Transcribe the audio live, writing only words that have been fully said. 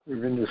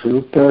Ravinder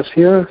Sutta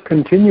here,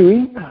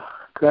 continuing,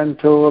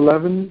 Canto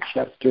 11,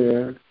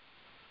 Chapter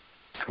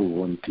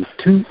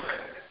 22.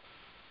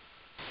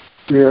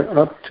 We are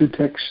up to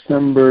text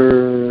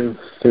number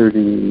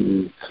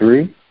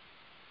 33.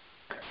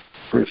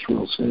 First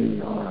we'll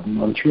say our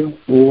mantra,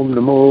 Om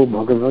Namo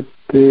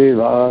Bhagavate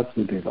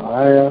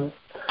Vasudevaya,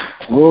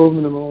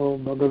 Om Namo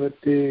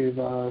Bhagavate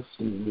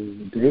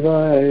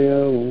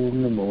Vasudevaya,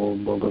 Om Namo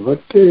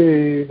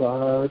Bhagavate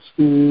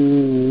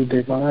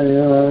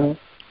Vasudevaya.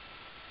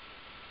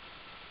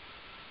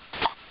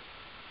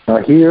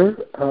 Here,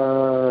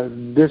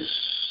 this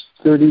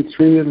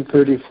 33 and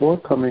 34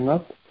 coming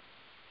up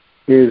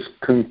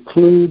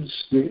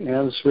concludes the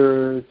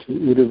answer to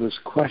Uddhava's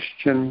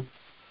question,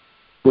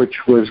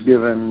 which was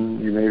given,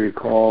 you may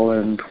recall,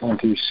 in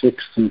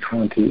 26 through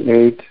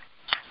 28,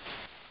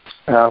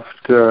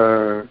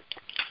 after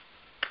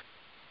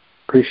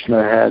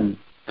Krishna had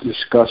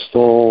discussed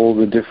all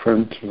the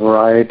different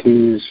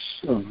varieties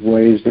of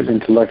ways that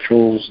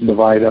intellectuals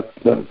divide up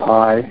the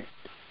pie.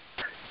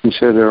 He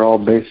said they're all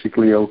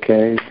basically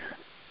okay,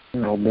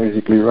 they're all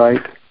basically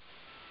right.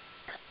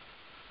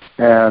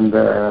 And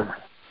then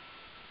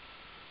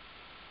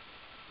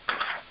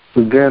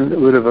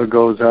Uddhava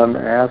goes on to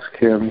ask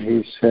him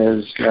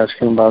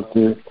about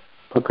the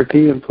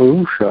Prakriti and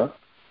Purusha.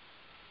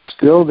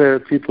 Still there,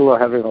 people are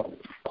having a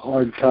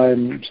hard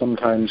time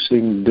sometimes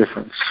seeing the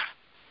difference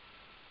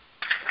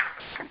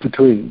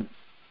between.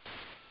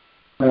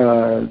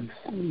 They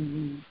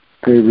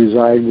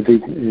reside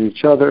within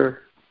each other.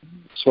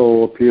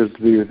 Soul appears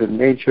to be within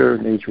nature,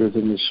 nature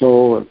within the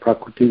soul, and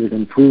Prakriti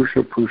within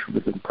Purusha, Purusha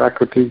within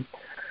Prakriti.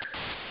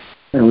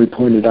 And we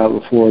pointed out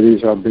before,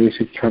 these are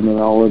basic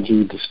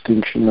terminology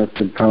distinction at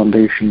the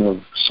foundation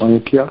of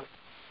Sankhya.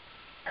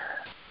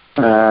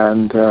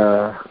 And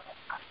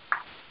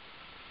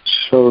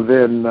so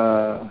then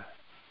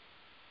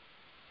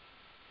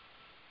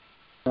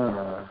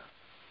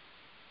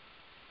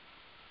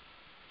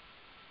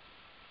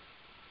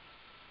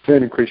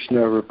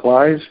Krishna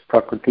replies,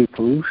 Prakriti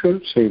Purusha,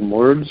 same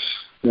words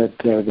that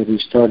he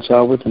starts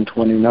out with in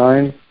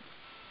 29.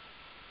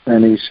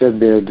 And he said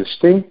they're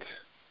distinct.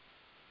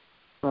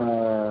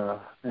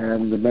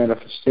 And the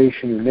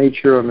manifestation of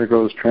nature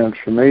undergoes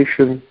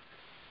transformation.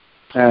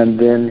 And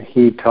then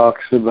he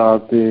talks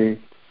about the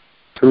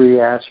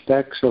three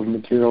aspects of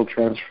material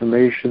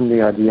transformation,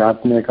 the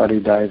Adhyatmic,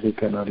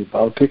 Adhidaivic, and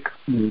Adhibhautic.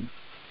 We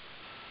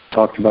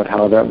talked about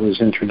how that was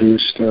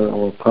introduced,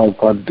 or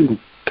Prabhupada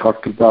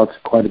talked about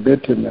quite a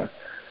bit in the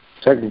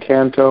second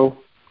canto,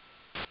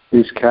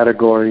 these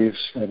categories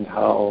and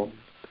how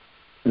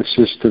the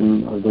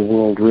system of the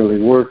world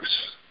really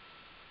works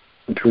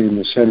between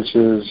the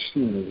senses,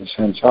 the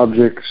sense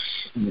objects,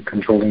 and the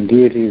controlling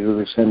deities of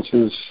the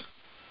senses,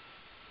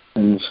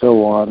 and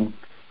so on.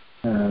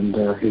 And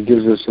he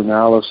gives us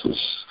analysis.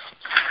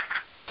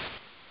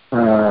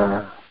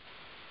 And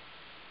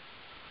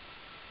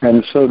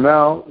so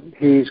now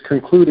he's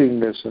concluding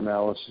this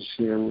analysis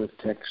here with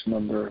text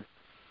number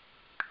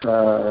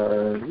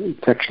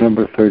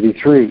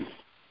 33.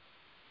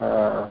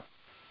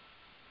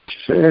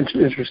 It's an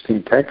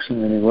interesting text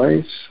in many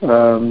ways.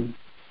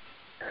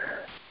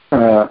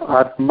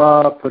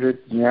 Atma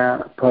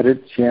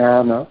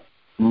paritjana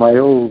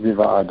mayo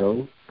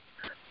vivado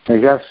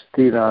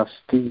najasti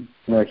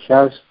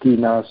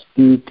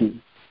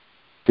nastiti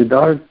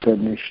siddhartha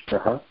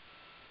nishtaha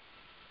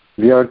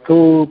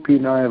vyartopi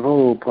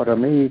naivo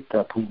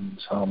parameta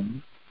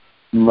pumsam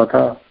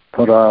mata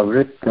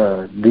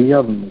paravritta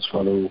diyam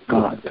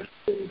swalokat.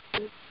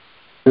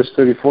 This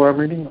 34 I'm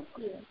reading?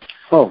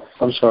 Oh,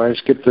 I'm sorry, I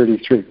skipped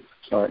 33.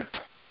 Sorry.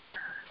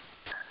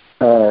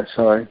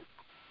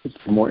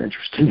 It's more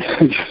interesting.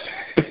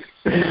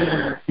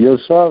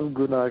 Yosav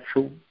guna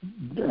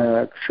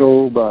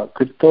kshoba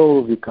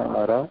krito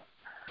vikara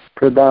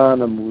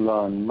pradana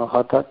mulan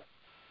mahata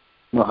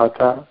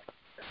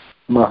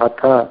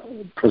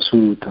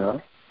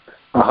prasuta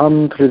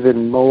aham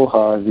trivin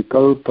moha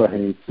vikalpa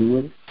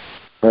hetu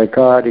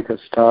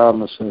vaikarikas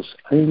tamasas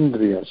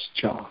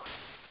indriyascha.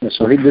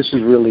 So this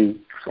is really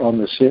on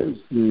the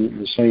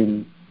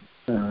same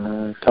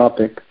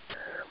topic.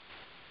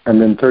 And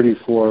then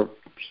 34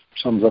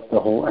 sums up the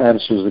whole,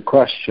 answers the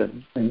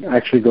question, and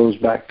actually goes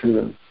back to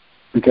the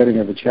beginning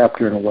of the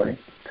chapter in a way.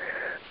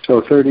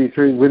 So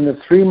 33, when the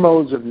three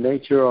modes of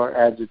nature are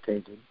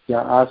agitated,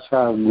 ya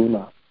asa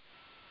guna,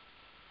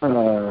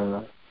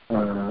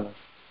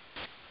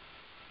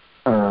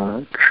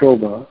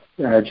 kshoba,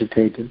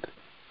 agitated.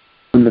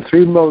 When the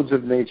three modes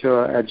of nature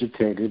are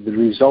agitated, the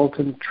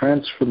resultant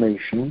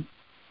transformation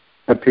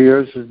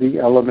appears as the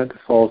element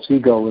false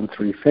ego in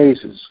three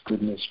phases,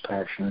 goodness,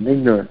 passion, and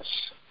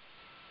ignorance.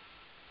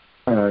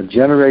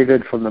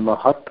 Generated from the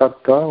Mahat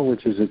Tattva,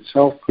 which is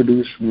itself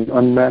produced from the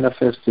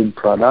unmanifested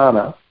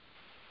pradana,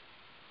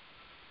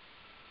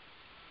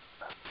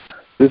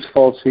 this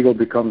false ego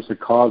becomes the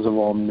cause of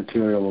all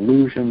material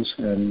illusions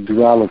and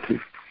duality.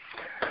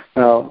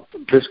 Now,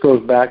 this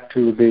goes back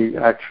to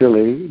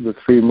the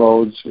three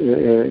modes.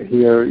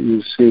 Here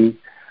you see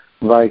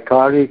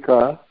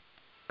Vaikarika,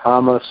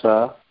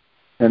 Tamasa,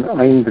 and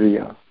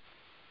Aindriya.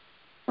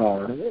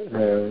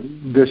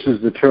 This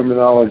is the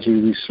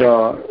terminology we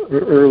saw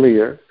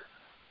earlier.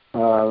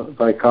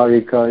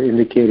 Vaikarika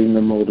indicating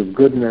the mode of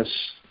goodness,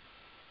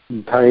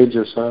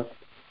 Taijasa,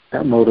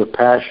 that mode of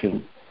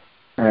passion,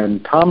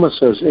 and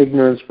Tamasa is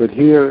ignorance. But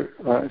here,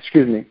 I just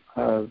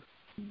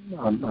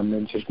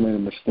made a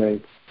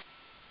mistake.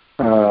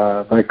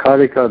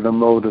 Vaikarika, the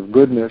mode of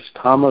goodness,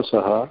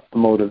 Tamasaha, the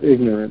mode of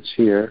ignorance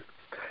here,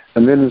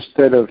 and then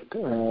instead of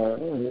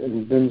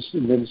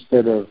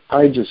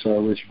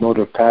Taijasa, which mode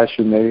of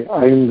passion, they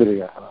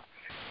Aindriyaha,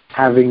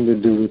 having to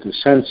do with the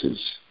senses.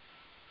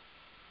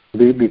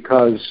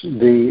 Because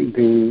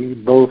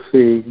both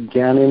the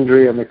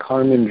Gyanendriya and the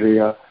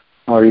Karmendriya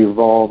are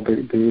evolved,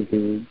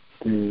 the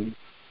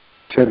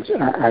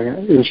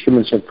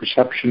instruments of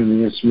perception and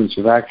the instruments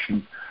of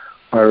action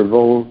are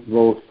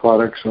both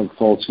products of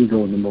false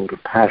ego and the mode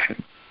of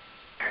passion.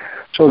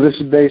 So this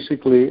is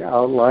basically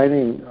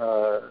outlining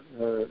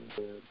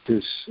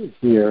this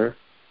here.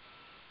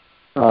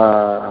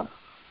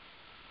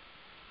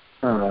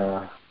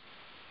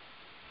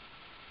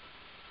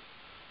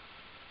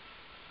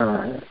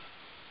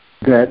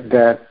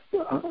 That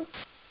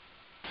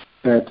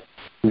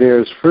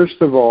there's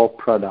first of all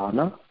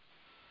pradhana,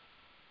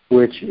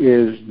 which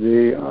is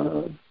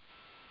the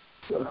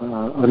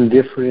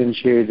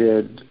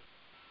undifferentiated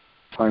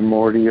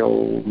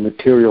primordial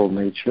material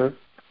nature,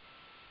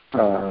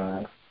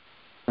 pradhana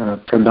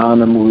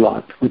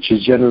mulat, which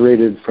is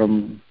generated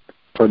from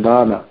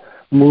pradhana.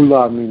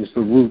 Mula means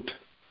the root.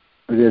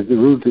 The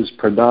root is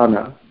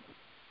pradhana,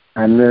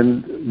 and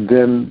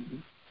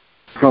then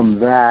from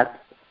that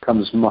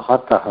comes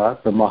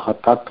mahataha, the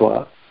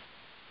mahatattva,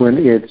 when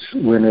it's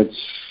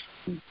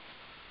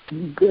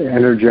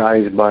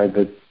energized by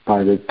the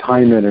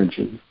time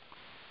energy.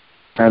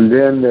 And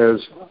then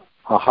there's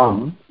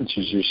aham, which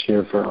is just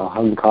here for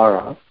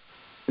ahankara.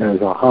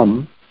 There's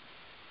aham,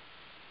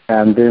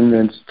 and then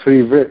there's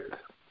trivrit,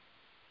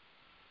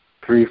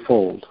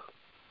 threefold,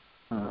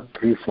 and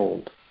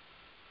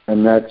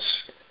that's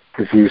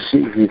if you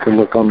can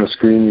look on the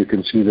screen, you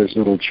can see this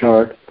little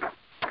chart.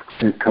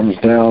 It comes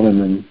down,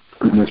 and then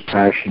goodness,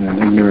 passion, and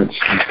ignorance,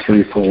 and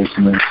threefolds,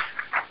 and then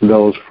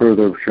those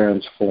further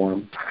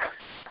transform.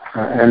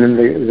 And in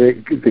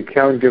the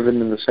count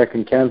given in the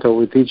second canto,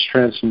 with each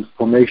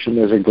transformation,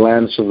 there's a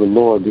glance of the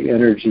Lord. The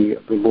energy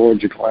of the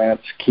Lord's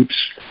glance keeps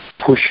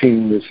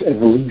pushing this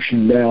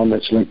evolution down.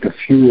 That's like the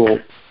fuel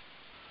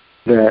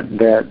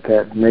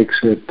that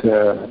makes it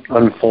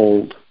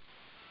unfold.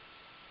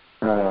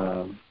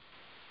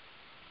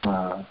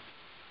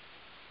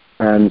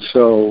 And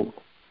so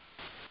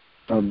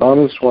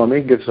Bhanu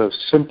Swami gives a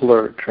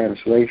simpler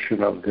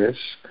translation of this.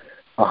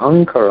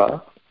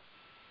 Ahankara,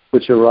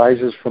 which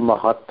arises from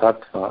Mahat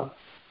Tattva,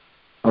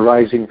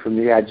 arising from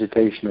the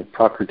agitation of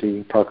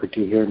Prakriti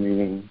here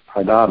meaning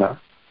pradhana,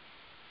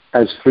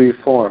 has three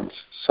forms,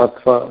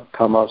 sattva,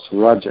 tamas,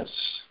 rajas.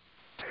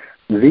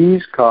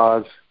 These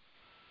cause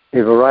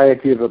a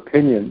variety of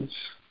opinions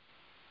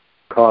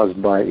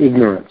caused by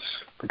ignorance.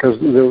 Because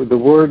the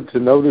word to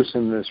notice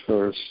in this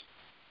verse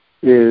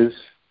is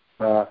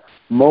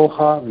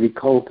moha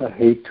vikalpa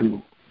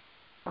hetu.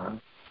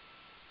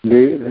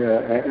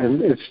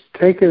 And it's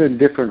taken in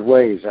different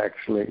ways,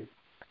 actually,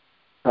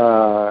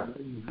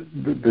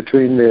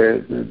 between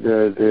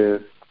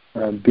the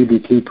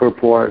BBT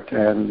purport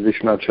and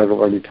Vishwanath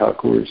Chakravarti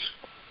Thakur's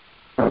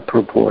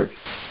purport.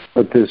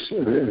 But this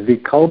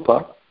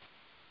vikalpa,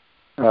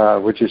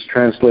 which is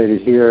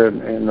translated here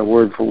in the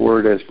word for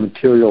word as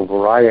material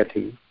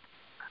variety,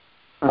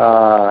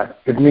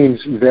 it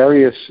means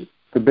various,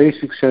 the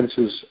basic sense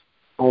is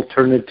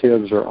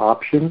alternatives or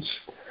options,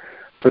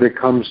 but it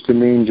comes to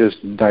mean just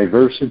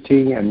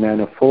diversity and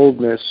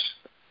manifoldness,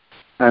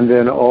 and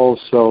then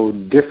also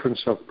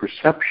difference of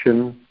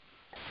perception,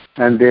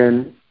 and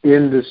then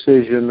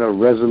indecision or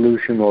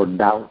resolution or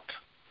doubt,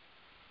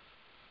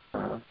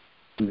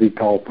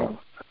 vikalpa.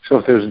 So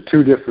if there's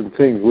two different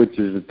things, which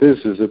is that this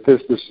is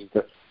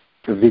the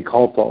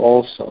vikalpa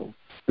also,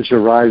 which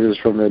arises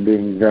from there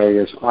being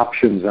various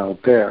options out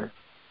there.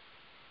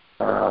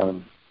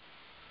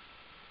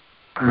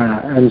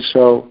 And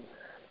so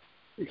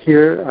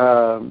here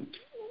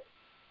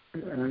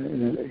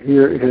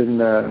in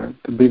the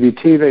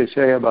BBT they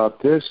say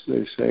about this,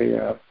 they say,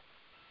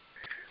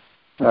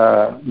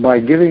 by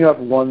giving up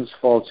one's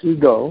false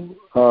ego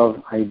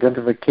of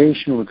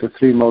identification with the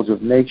three modes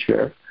of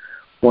nature,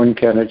 one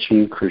can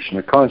achieve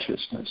Krishna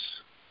consciousness,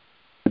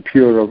 the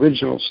pure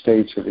original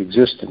states of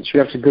existence. You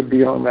have to go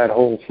beyond that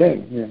whole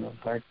thing,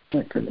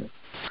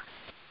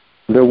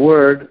 The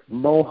word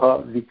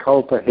moha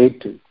vikalpa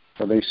hetu,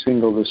 so they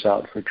single this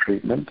out for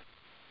treatment,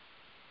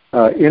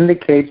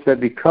 indicates that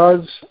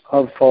because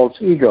of false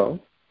ego,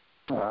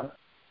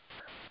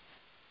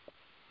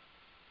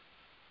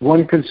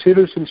 one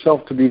considers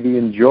himself to be the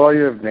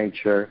enjoyer of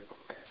nature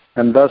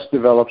and thus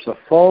develops a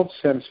false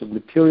sense of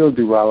material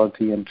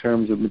duality in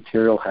terms of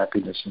material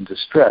happiness and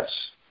distress.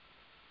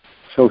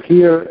 So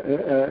here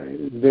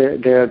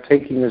they are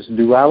taking this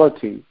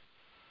duality,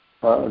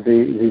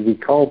 the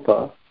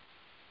vikalpa,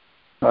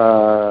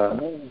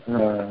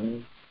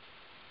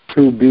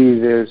 to be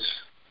this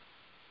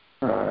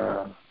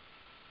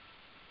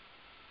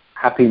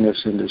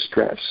happiness and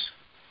distress.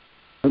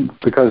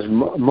 Because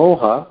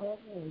moha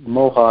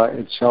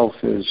itself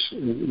is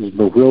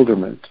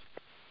bewilderment.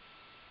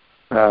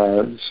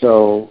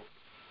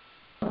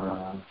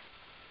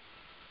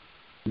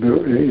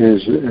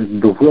 Is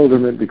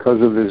bewilderment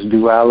because of this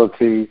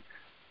duality.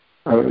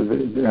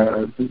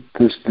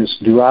 This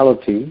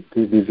duality,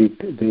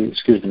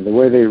 the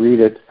way they read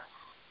it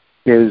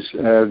is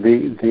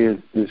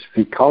this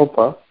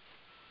vikalpa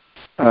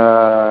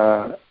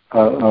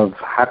of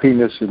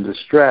happiness and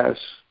distress,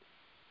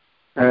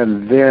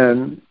 and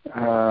then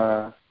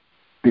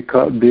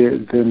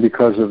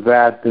because of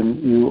that, then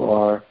you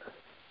are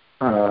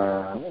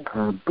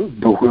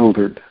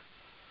bewildered.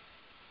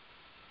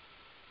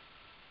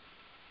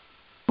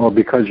 Or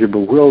because you're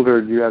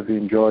bewildered, you have the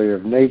enjoyer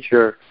of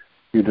nature,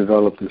 you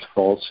develop this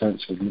false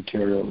sense of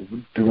material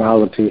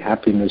duality,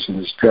 happiness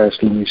and distress.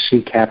 When you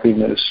seek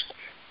happiness,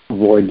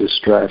 avoid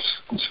distress,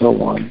 and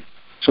so on.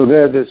 So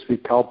there, this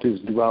vikalpa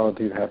is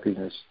duality of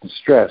happiness and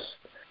stress.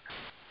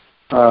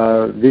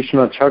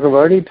 Vishwanath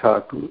Chakravarti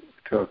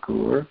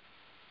Thakur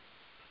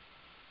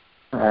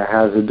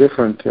has a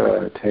different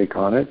take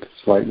on it,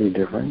 slightly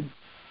different.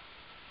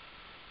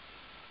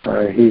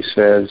 He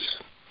says,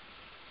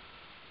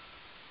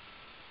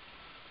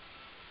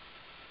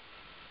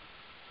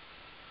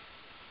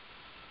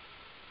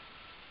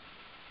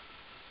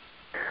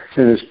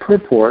 in his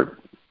purport,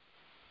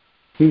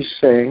 he's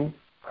saying,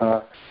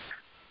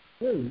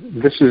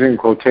 this is in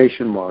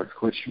quotation marks,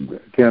 which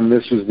again,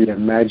 this is the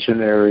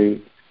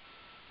imaginary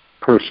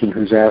person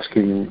who's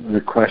asking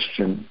the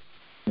question.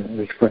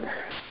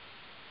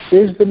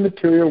 Is the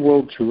material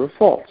world true or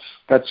false?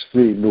 That's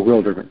the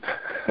bewilderment,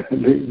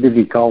 the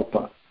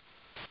vikalpa.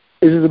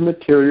 Is the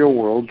material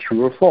world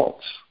true or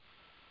false?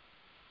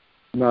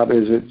 Not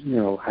is it,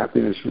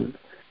 happiness.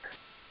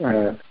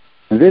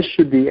 This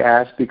should be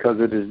asked because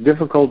it is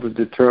difficult to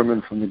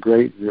determine from the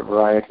great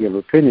variety of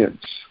opinions.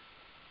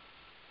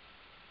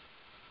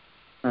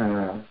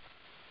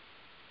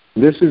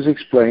 This is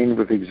explained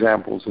with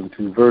examples in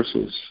 2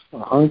 verses.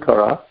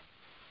 Ahankara,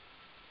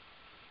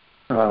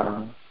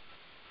 an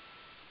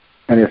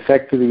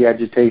effect of the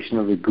agitation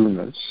of the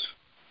gunas,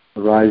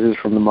 arises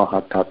from the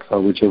Mahatattva,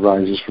 which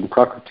arises from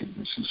Prakriti.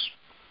 This is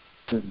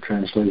the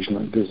translation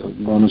like this.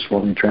 Bonus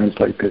when we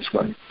translate this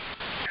way.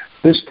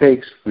 This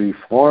takes 3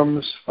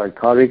 forms: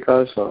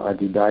 Vaikarikas, or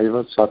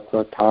Adidaiva,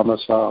 Sattva,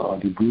 Tamasa, or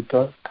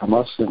Adibhuta,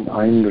 Tamas, and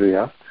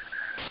Aindriya,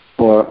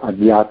 or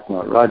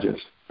Adhyatma, Rajas.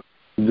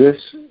 This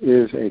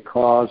is a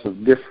cause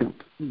of different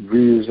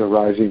views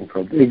arising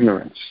from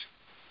ignorance.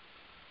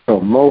 So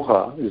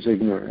moha is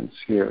ignorance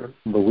here,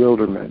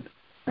 bewilderment,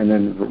 and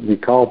then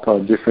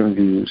vikalpa, different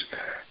views.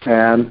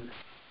 And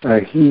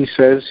he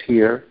says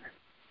here,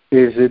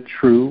 is it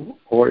true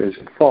or is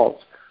it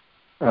false?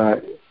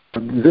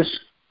 This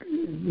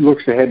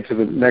looks ahead to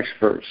the next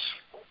verse,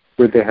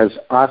 where there has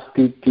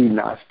astiti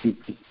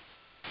nastiti.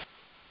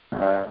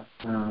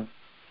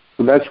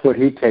 So that's what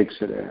he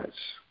takes it as.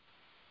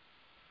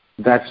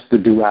 That's the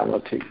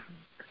duality.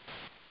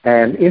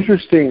 And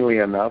interestingly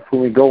enough,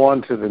 when we go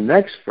on to the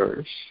next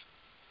verse,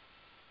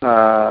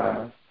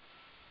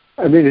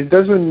 it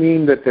doesn't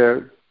mean that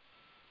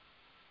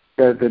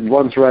that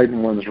one's right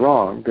and one's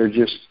wrong. They're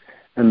just,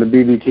 and the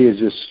BBT is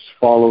just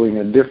following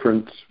a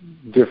different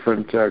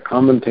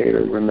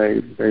commentator when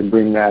they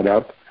bring that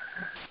up,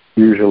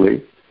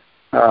 usually.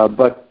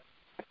 But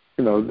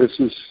this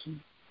is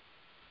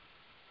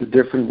the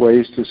different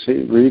ways to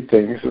read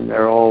things, and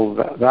they're all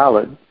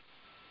valid.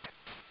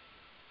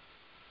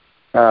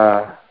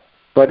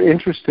 But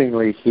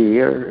interestingly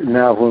here,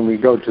 now when we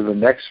go to the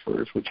next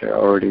verse, which I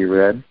already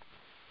read,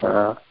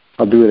 I'll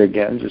do it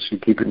again just so you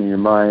keep it in your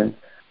mind.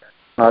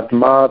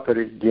 Atma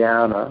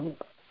Parigyana.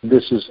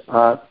 This is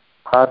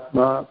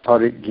Atma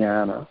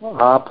Parigyana.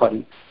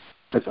 Apari.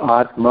 It's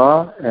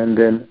Atma and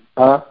then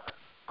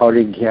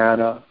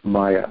Parigyana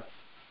Maya.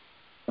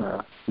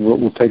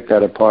 We'll take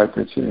that apart.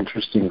 It's an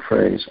interesting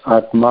phrase.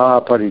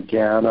 Atma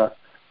Parigyana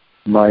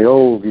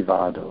Mayo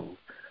Vivado.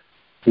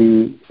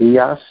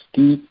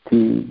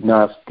 Yastiti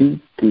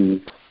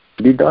nastiti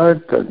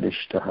vidarta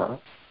nishtaha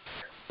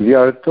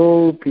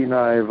vyarto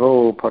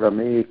pinaivo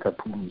parameka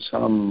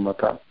pumsam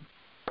mata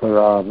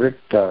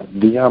paravritta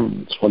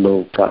diyam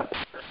swalokat.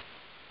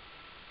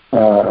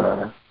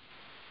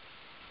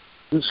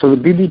 So the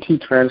BBT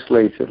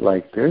translates it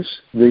like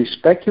this: the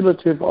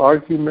speculative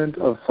argument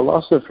of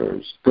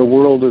philosophers, the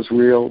world is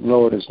real,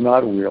 no it is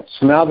not real.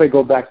 So now they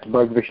go back to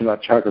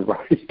Vishwanath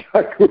Chakravarti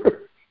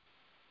Thakur.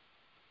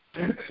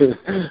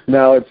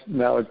 now it's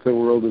the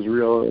world is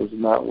real, it is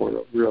not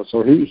real.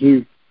 So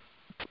he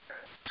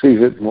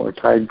sees it more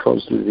tied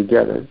closely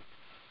together.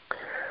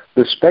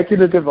 The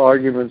speculative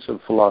arguments of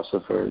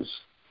philosophers,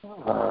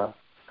 the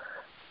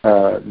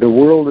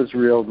world is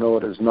real, no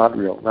it is not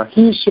real. Now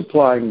he's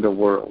supplying the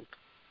world.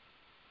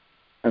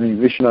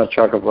 Vishwanath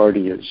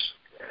Chakravarti is.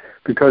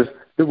 Because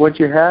what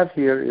you have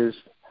here is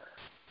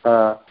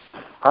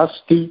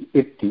asti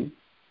iti,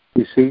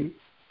 you see,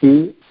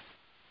 he,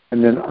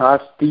 and then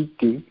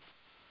astiti,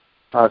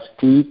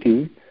 asti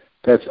iti,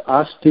 that's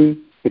asti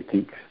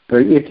iti.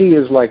 The iti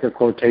is like a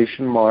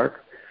quotation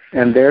mark,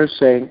 and they're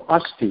saying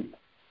asti,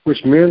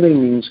 which merely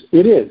means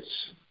it is.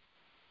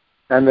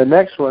 And the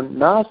next one,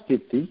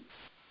 nastiti,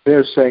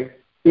 they're saying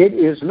it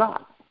is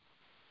not.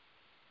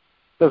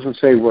 Doesn't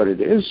say what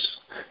it is.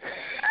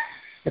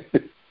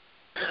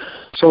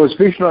 So it's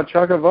Vishnu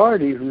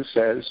Chakravarti who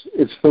says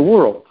it's the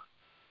world.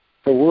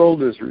 The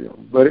world is real.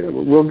 But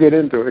we'll get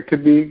into it. It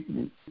could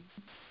be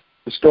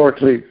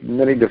historically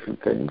many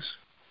different things.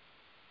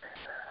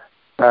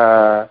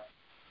 So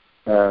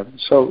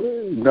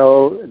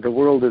no, the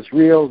world is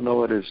real.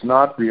 No, it is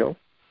not real.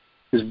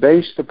 Is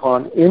based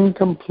upon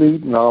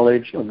incomplete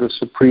knowledge of the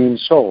Supreme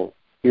Soul.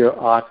 Here,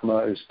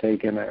 Atma is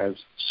taken as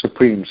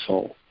Supreme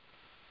Soul.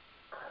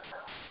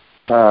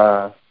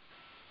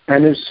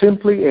 And is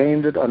simply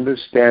aimed at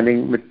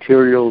understanding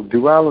material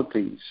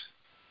dualities.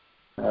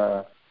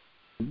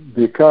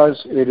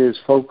 Because it is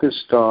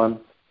focused on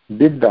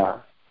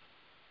Vidya,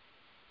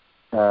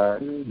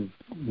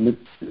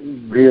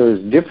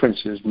 real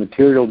differences,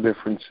 material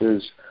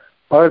differences,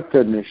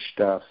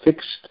 Artha-nishta,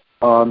 fixed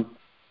on,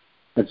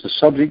 it's a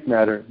subject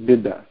matter,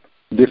 Vidya,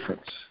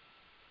 difference.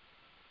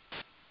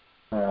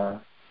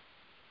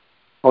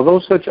 Although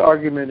such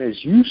argument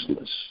is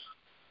useless,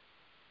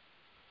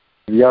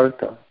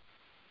 Vyartha,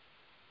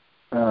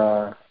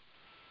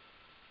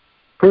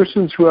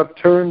 persons who have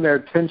turned their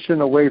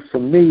attention away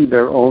from me,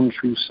 their own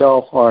true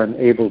self, are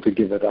unable to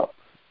give it up.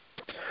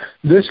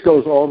 This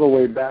goes all the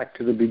way back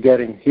to the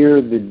beginning.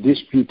 Here the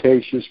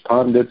disputatious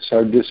pundits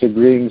are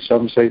disagreeing.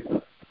 Some say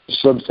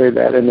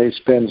that, and they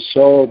spend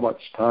so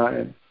much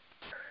time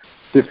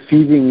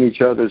defeating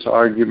each other's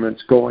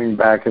arguments, going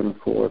back and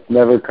forth,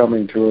 never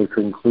coming to a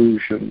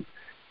conclusion,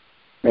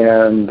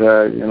 and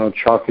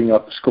chalking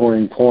up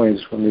scoring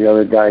points when the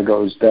other guy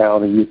goes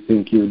down and you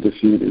think you've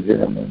defeated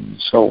him,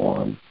 and so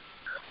on.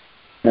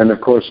 And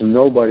of course,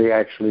 nobody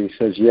actually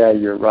says, "Yeah,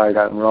 you're right,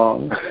 I'm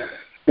wrong."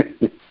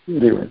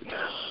 Anyway,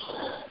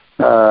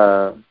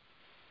 so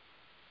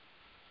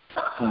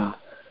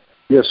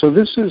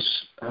this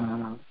is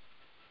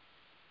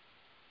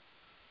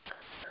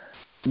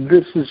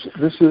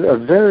a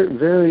very,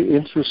 very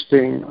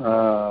interesting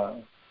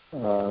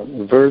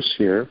verse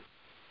here.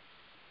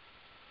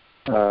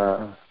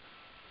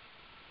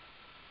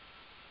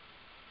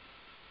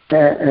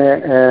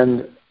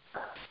 And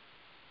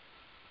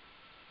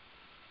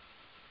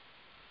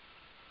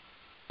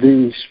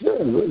the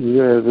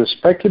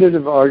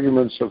speculative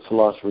arguments of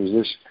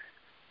philosophers,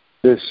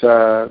 they're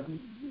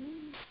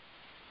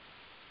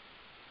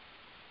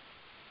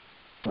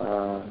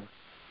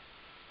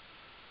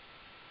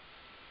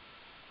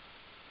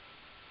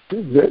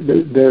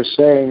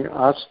saying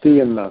asti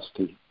and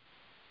nasti.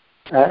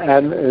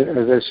 And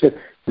as I said,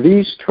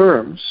 these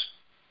terms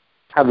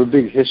have a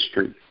big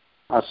history,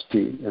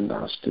 asti and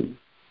nasti.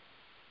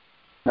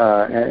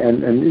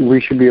 And we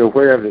should be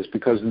aware of this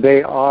because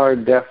they are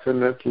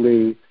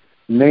definitely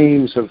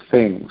names of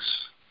things,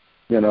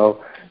 and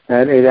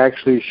it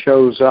actually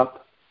shows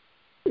up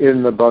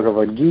in the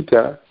Bhagavad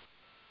Gita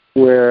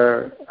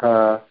where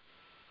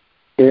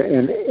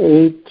in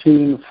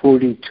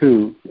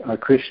 1842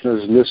 Krishna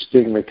is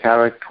listing the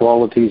character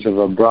qualities of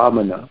a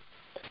Brahmana,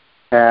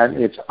 and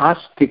it's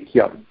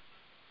astikyam.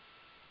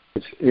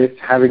 It's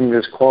having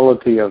this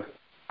quality of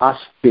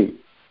asti,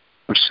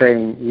 of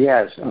saying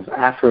yes, of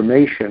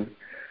affirmation.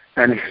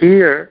 And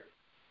here,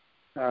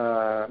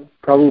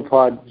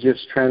 Prabhupada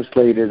just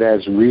translated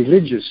as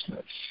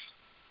religiousness.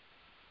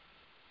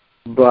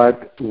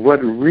 But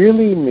what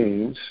really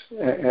means,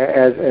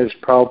 as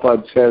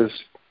Prabhupada says,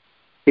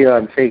 here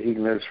I'm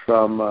taking this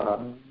from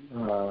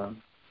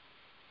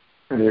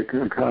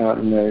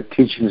the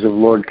teachings of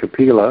Lord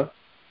Kapila,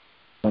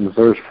 on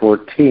verse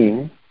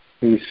 14,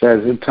 he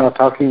says,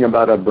 talking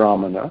about a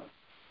Brahmana,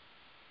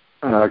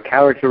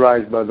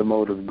 characterized by the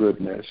mode of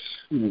goodness.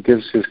 He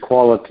gives his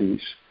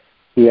qualities.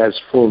 He has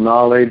full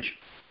knowledge.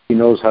 He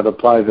knows how to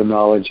apply the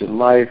knowledge in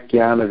life,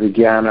 jnana,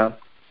 vijnana.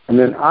 And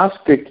then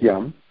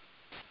astikyam,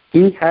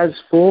 he has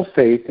full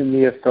faith in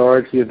the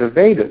authority of the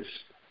Vedas,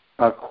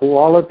 a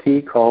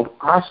quality called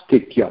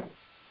astikyam.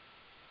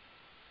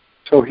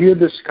 So here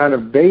this kind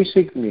of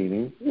basic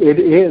meaning, it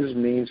is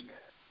means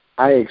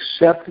I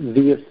accept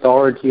the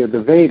authority of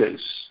the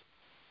Vedas.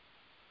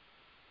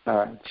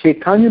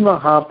 Chaitanya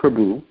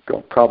Mahaprabhu,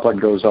 Prabhupada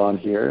goes on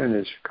here in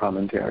his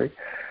commentary,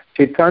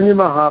 Chaitanya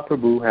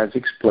Mahaprabhu has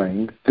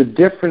explained the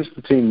difference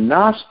between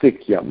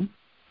nastikyam,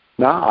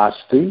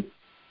 na-asti,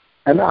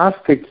 and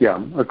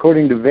astikyam.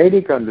 According to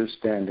Vedic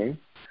understanding,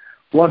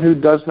 one who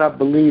does not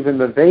believe in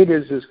the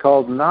Vedas is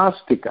called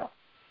nastika.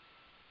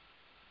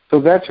 So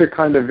that's a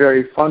kind of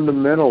very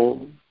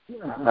fundamental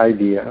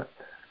idea,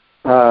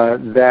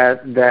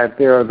 that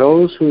there are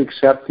those who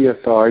accept the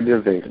authority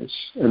of Vedas,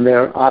 and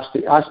they're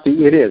asti,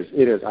 it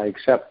is, I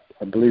accept,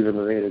 I believe in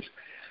the Vedas.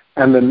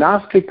 And the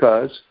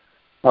Nastikas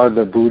are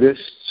the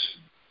Buddhists,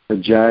 the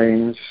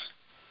Jains,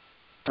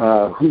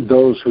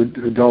 those who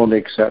don't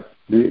accept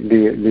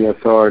the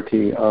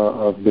authority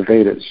of the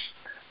Vedas.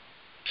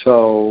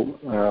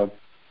 So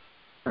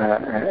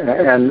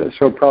and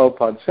so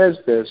Prabhupada says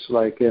this,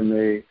 like in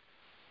the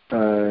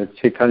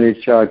Chaitanya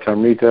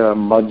Charitamrita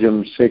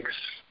Madhyam 6,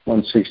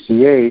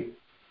 168,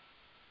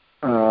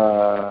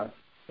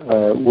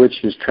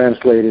 which is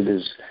translated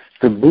as,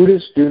 the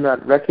Buddhists do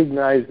not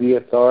recognize the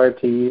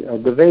authority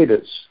of the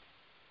Vedas.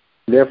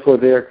 Therefore,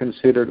 they are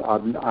considered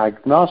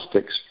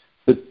agnostics.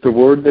 The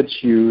word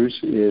that's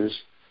used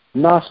is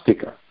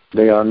Gnostica.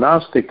 They are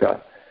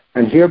Gnostica.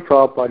 And here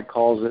Prabhupada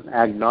calls it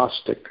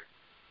agnostic.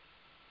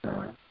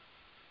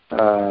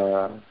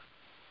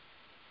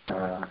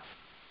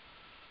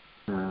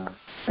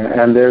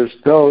 And there's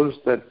those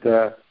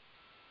that,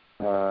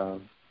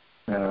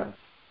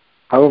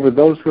 however,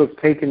 those who have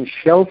taken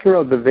shelter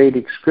of the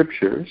Vedic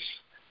scriptures,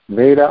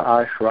 Veda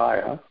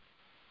Ashraya,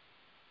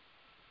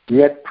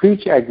 yet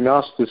preach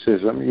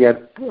agnosticism,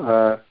 yet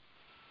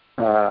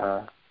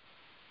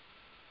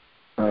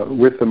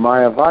with the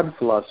Mayavad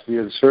philosophy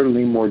is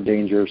certainly more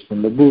dangerous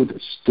than the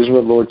Buddhists. This is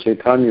what Lord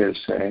Chaitanya is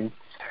saying.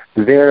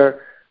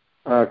 They're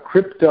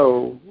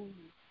crypto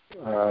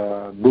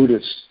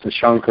Buddhists, the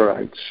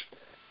Shankarites.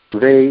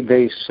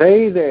 They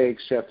say they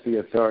accept the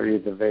authority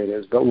of the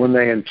Vedas, but when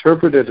they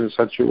interpret it in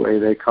such a way,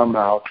 they come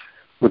out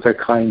with a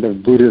kind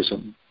of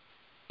Buddhism.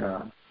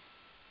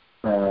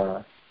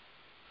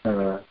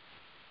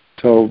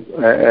 So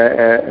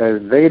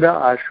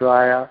Veda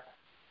Ashraya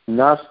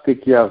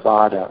Nastikya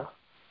Vada,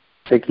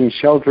 taking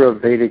shelter of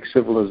Vedic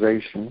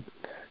civilization.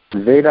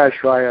 Veda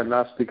Ashraya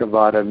Nastika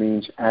Vada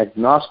means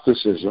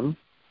agnosticism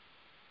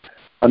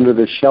under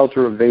the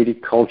shelter of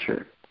Vedic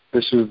culture.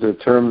 This is the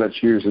term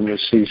that's used in the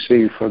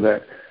CC for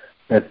that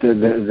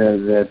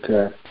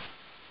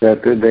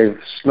they've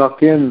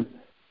snuck in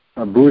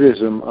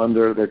Buddhism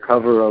under the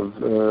cover of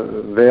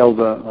veiled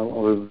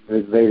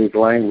Vedic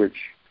language,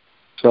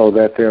 so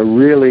that they're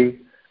really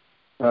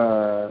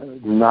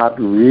not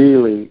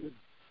really,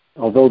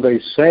 although they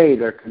say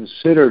they're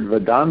considered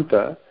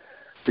Vedanta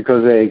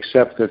because they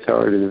accept the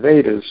authority of the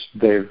Vedas,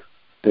 they've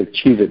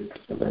cheated.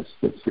 So that's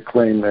the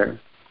claim there.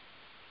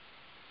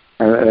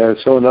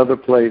 So another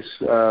place,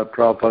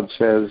 Prabhupada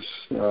says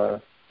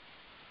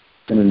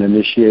in an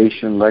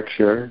initiation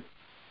lecture,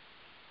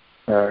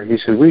 he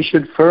said, we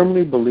should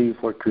firmly believe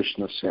what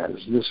Krishna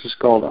says. This is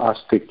called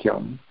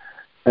astikyam.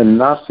 And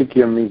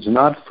Gnosticyam means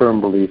not firm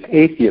belief,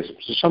 atheism.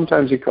 So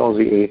sometimes he calls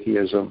it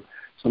atheism,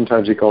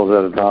 sometimes he calls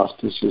it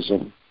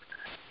agnosticism.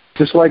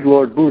 Just like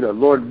Lord Buddha.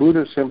 Lord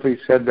Buddha simply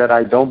said that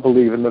I don't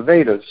believe in the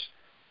Vedas.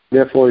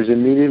 Therefore, he's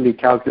immediately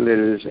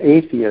calculated as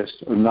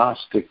atheist or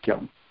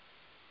Gnosticyam.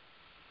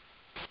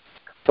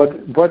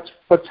 But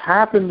what's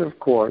happened, of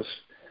course,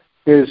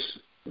 is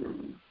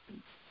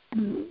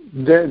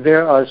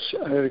there are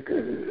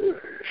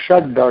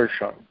Shad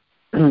Darshan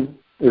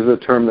is a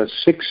term that's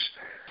 6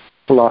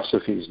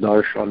 philosophies.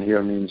 Darshan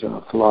here means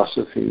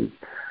philosophy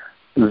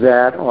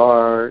that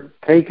are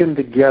taken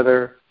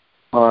together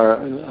are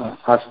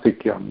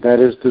astikyam. That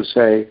is to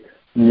say,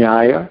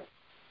 Nyaya,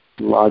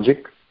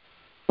 logic,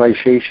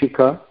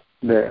 Vaisheshika,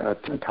 the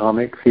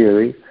atomic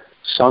theory,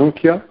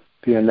 Sankhya,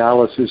 the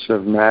analysis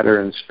of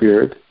matter and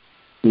spirit,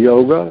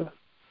 Yoga,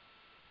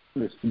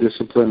 the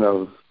discipline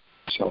of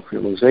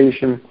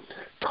self-realization,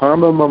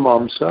 Karma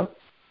Mamamsa,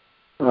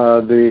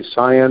 the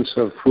science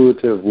of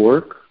fruitive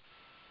work,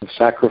 of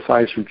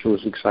sacrifice,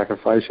 ritualistic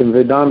sacrifice, and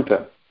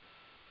Vedanta.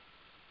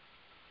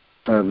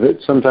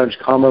 Sometimes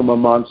Karma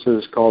Mamamsa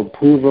is called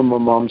Purva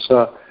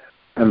Mamamsa,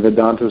 and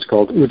Vedanta is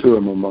called Uttara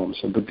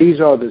Mamamsa. But these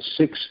are the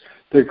 6.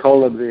 They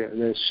call them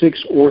the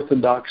 6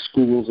 orthodox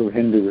schools of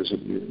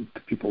Hinduism.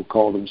 People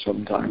call them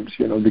sometimes,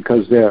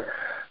 because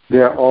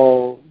they're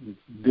all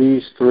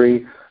these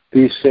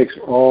 6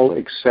 all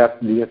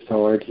accept the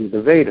authority of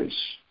the Vedas.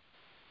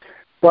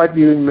 But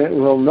you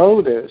will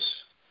notice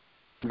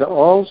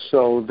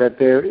also that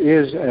there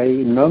is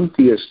a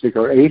non-theistic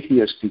or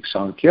atheistic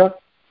Sankhya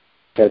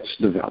that's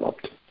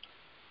developed.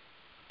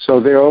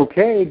 So they're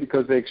okay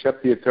because they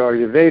accept the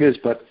authority of Vedas,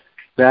 but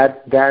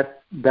that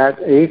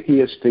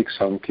atheistic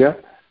Sankhya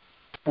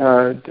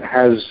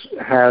has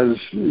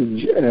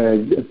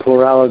a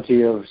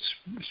plurality of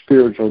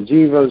spiritual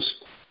jivas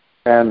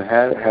and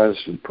has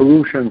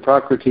Purusha and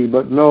Prakriti,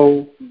 but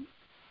no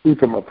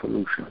Uttama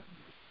Purusha.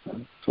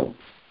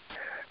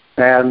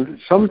 And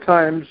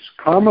sometimes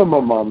Karma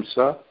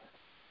Mamamsa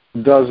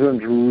doesn't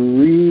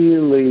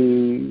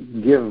really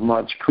give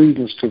much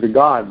credence to the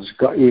gods,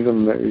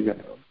 even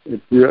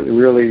it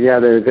really,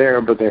 they're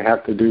there, but they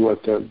have to do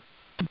what the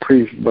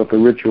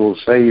rituals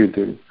say you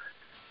do.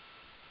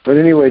 But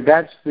anyway,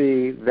 that's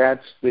this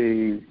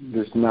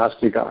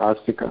Nastika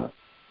Astika.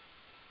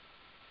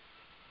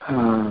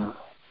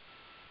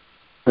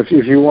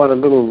 If you want a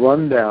little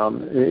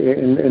rundown,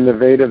 in the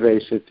Veda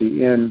base at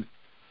the end,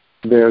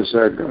 there's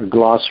a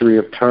glossary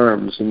of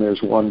terms, and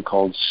there's one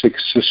called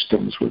 6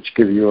 systems, which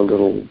give you a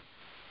little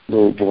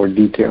more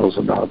details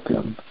about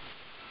them.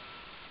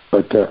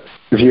 But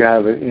if you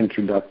have an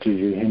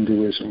introductory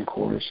Hinduism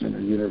course in a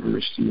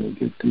university, you'll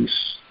get these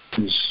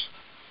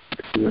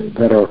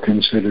that are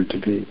considered to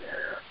be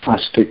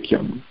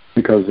astikyam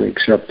because they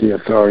accept the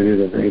authority of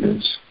the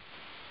Vedas.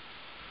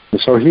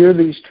 And so here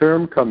these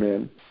terms come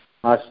in,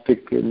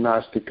 astika and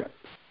nastika.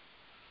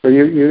 So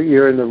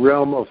you're in the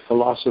realm of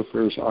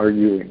philosophers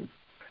arguing.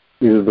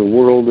 Either the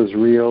world is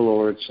real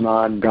or it's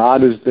not.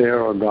 God is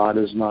there or God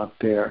is not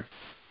there.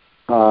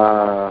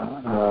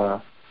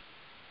 And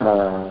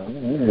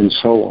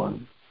so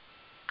on.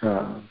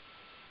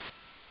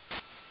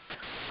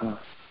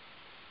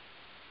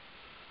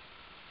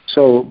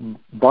 So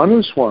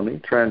Bhanu Swami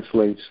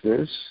translates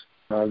this,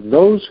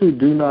 those who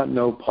do not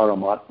know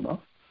Paramatma,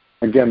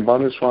 again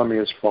Bhanu Swami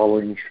is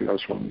following Srila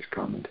Swami's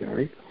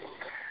commentary,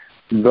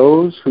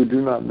 those who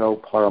do not know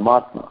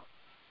Paramatma,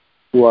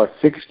 who are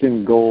fixed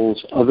in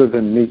goals other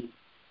than me,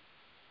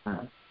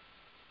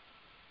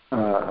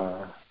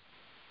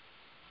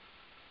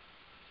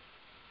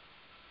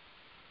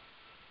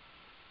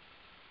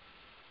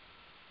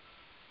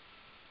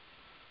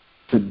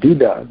 the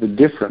dida, the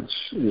difference,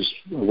 is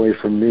away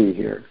from me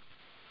here.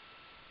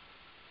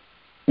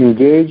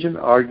 Engage in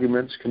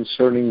arguments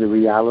concerning the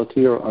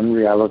reality or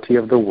unreality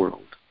of the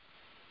world,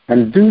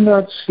 and do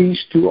not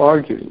cease to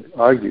argue.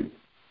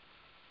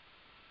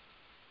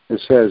 It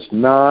says,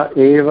 na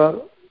eva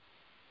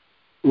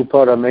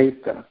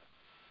uparameta.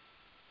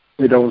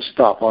 They don't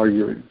stop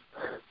arguing,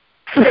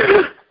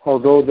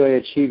 although they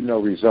achieve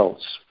no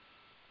results.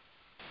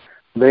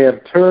 They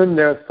have turned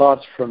their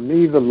thoughts from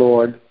me, the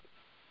Lord,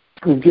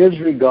 who gives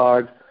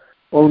regard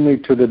only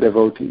to the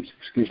devotees.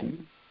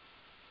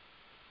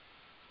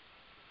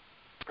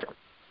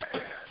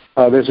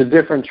 There's a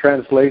different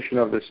translation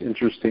of this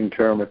interesting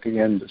term at the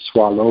end,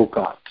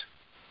 swalokat,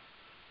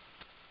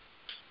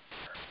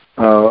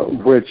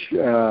 which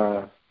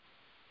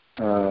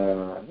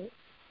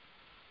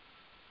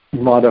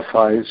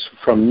modifies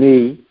from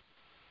me,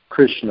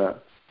 Krishna,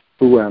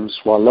 who am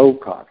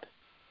swalokat.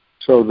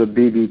 So the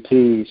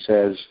BBT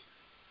says,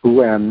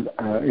 who am,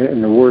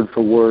 in the word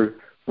for word,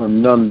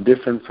 I'm none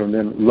different from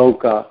them.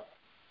 Loka,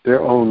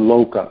 their own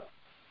loka.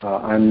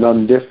 I'm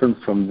none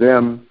different from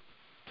them,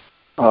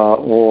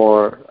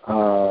 or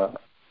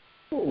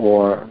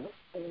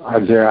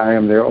I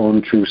am their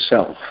own true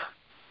self.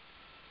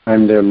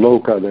 I'm their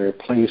loka, their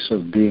place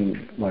of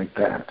being like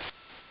that.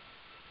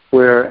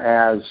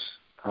 Whereas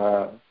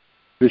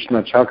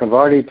Vishnu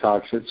Chakravarti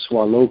talks at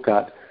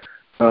Swalokat,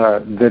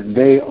 that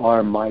they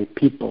are my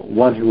people,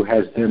 one who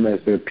has them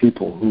as their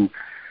people, who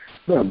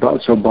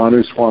so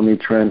Bhanu Swami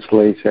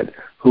translates it,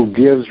 who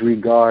gives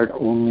regard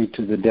only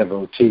to the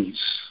devotees,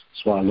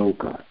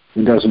 Swaloka.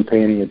 He doesn't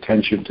pay any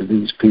attention to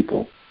these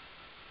people.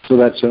 So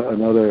that's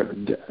another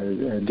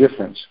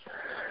difference.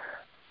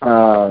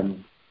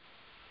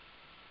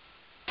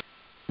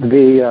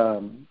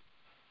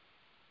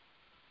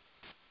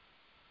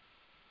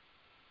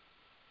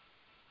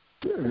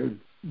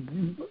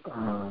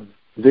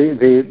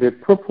 The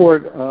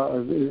purport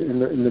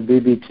in the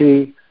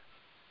BBT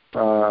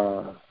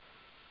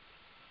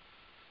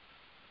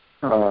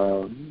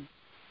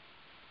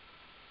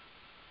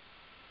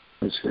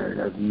let's see, I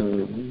got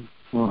another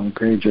wrong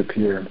page up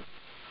here.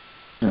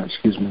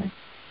 Excuse me.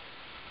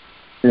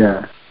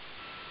 Yeah.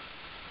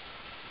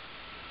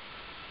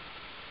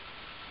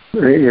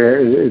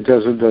 It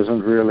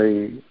doesn't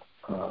really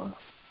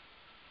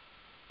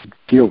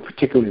deal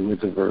particularly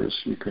with the verse.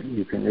 You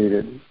can read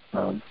it,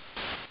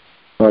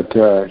 but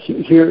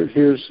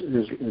here's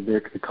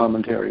the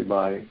commentary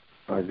by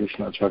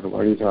Vishnu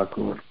Chakravarti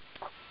Thakur.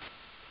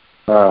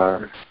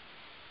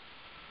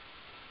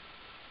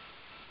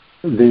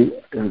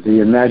 The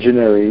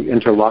imaginary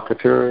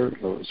interlocutor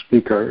or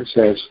speaker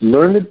says,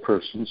 learned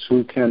persons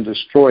who can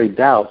destroy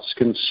doubts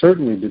can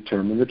certainly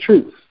determine the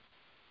truth.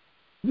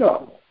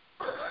 No.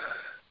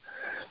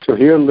 So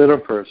here little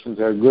persons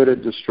are good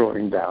at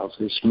destroying doubts.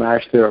 They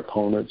smash their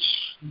opponents'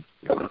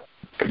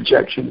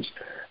 projections.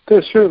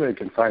 They're sure they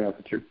can find out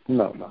the truth.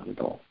 No, not at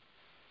all.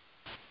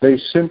 They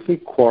simply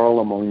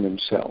quarrel among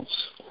themselves.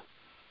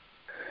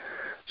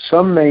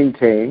 Some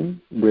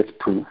maintain, with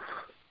proof,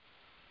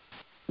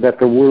 that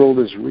the world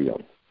is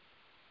real.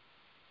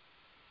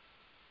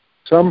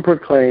 Some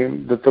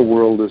proclaim that the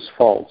world is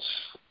false,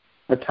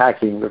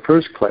 attacking the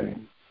first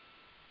claim.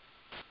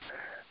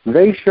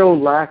 They show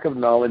lack of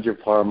knowledge of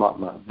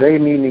Paramatma, they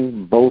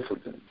meaning both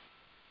of them.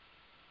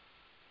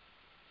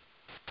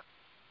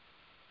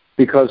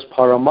 Because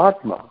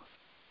Paramatma,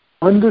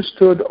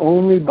 understood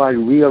only by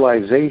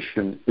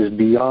realization, is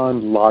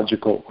beyond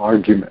logical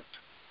argument.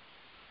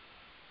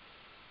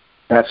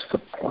 That's the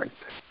point.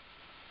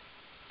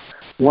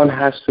 One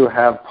has to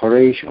have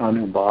Paresh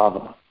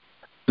Anubhava,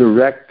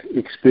 direct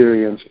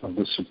experience of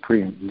the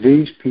Supreme.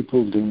 These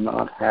people do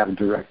not have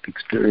direct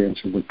experience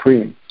of the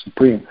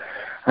Supreme.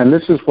 And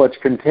this is what's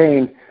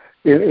contained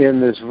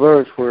in this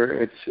verse, where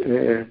it's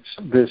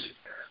this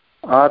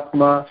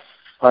Atma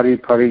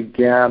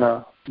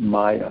Pariparigana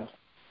Maya.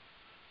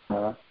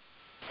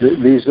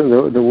 These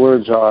are the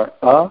words are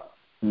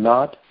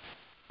not,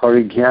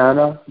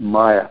 Parigana,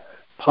 Maya.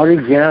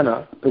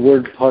 Parigana, the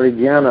word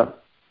Parigana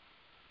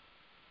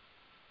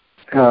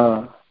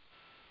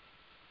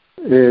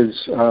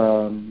is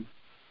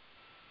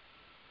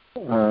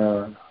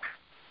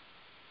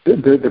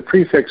the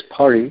prefix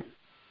pari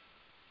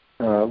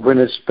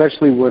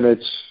especially when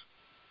it's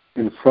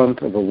in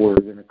front of a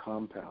word in a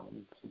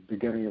compound, the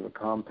beginning of a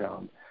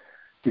compound,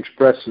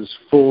 expresses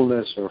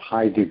fullness or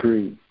high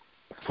degree,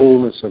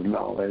 fullness of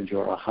knowledge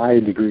or a high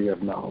degree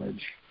of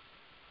knowledge.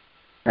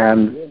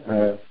 And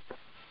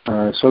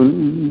so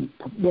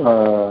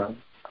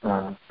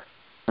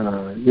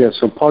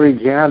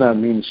parigyana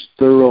means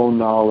thorough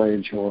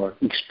knowledge or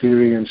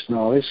experienced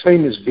knowledge,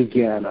 same as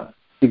vijnana.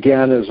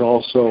 Vijnana is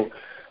also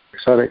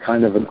sort of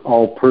kind of an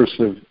all-purpose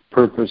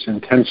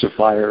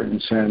intensifier in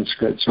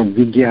Sanskrit. So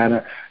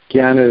jnana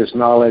is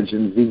knowledge,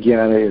 and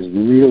vijnana is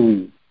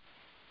really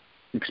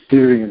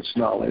experienced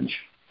knowledge.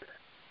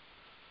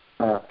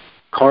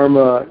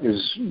 Karma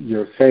is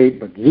your fate,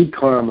 but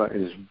vikarma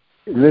is,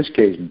 in this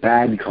case,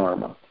 bad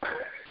karma.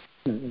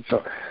 So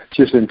it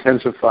just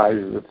intensifies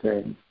the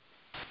thing.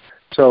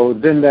 So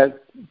then that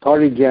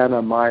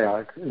parigyana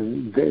maya,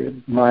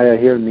 maya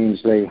here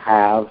means they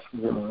have,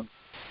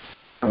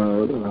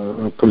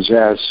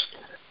 possess,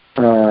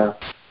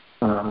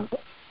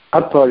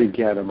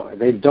 aparigyana maya.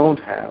 They don't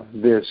have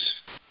this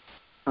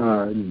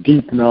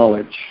deep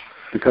knowledge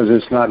because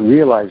it's not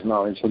realized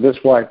knowledge. So that's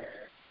why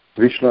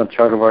Vishwanath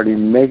Chakravarti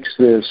makes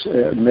this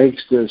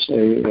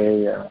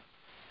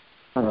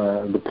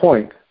the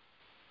point.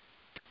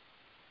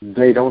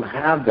 They don't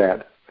have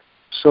that.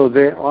 So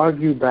they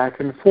argue back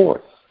and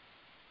forth.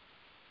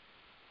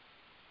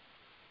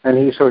 And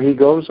he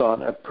goes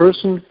on, a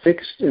person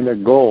fixed in a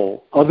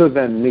goal other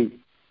than me,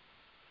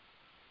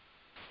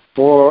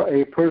 or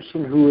a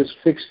person who is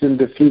fixed in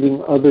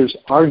defeating others'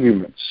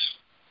 arguments,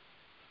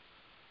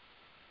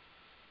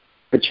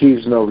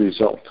 achieves no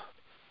result.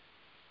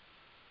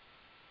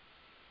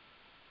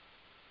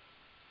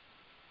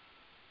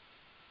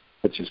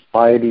 Such as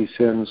piety,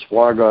 sin,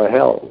 swarga,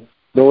 hell.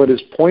 Though it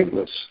is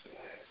pointless,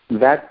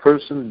 that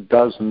person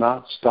does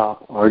not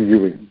stop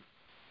arguing.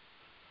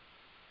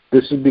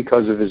 This is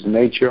because of his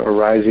nature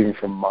arising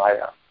from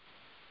Maya.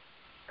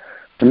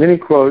 And then he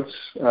quotes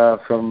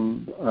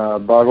from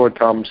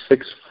Bhagavatam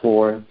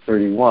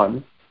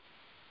 6.4.31,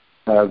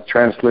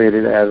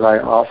 translated as, I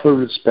offer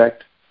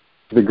respect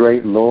to the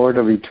great Lord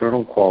of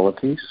eternal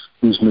qualities,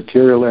 whose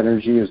material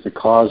energy is the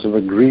cause of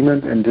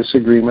agreement and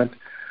disagreement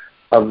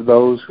of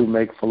those who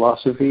make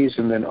philosophies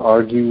and then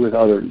argue with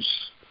others,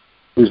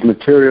 whose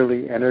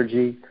materially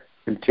energy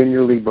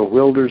continually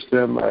bewilders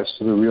them as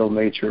to the real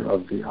nature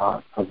of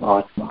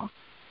Atma.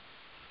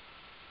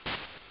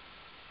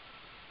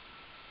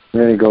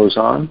 Then he goes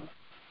on.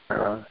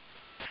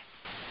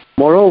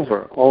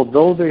 Moreover,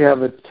 although they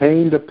have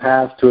attained a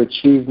path to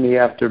achieve me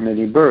after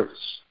many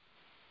births,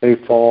 they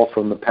fall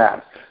from the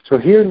path. So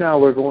here now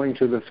we're going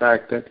to the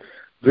fact that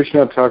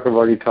Vishwanath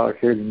Chakravarti taught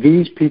here,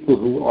 these people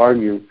who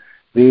argue,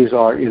 these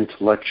are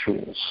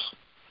intellectuals.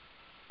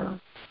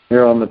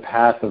 They're on the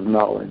path of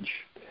knowledge.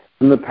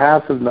 And the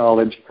path of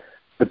knowledge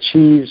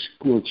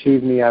will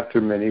achieve me after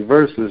many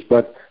verses,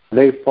 but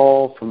they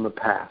fall from the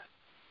path.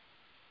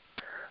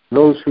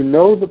 Those who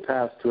know the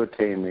path to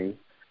attain me,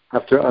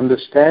 after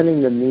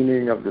understanding the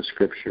meaning of the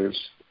scriptures,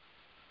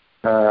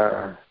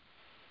 and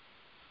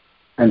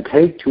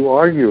take to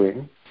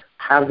arguing,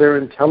 have their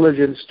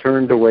intelligence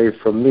turned away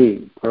from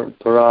me,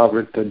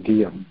 paravritta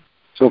diyam.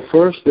 So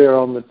first they're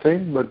on the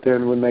thing, but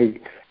then when they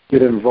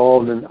get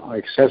involved in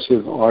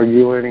excessive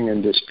arguing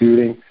and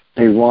disputing,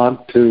 they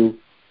want to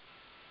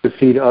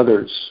defeat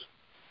others.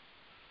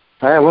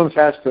 I once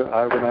asked, when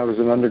I was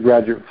an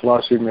undergraduate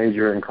philosophy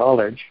major in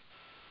college,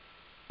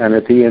 and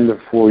at the end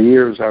of 4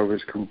 years I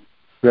was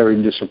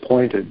very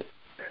disappointed.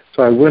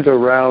 So I went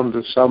around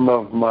to some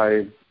of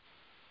my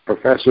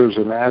professors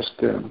and asked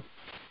them,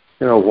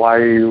 why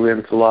are you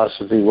in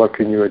philosophy? What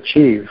can you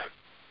achieve?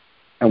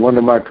 And one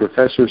of my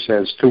professors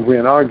says, to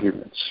win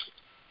arguments.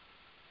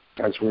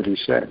 That's what he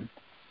said.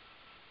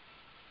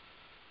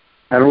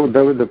 And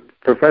the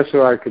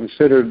professor I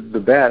considered the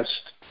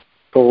best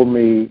told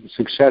me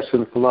success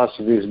in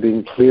philosophy is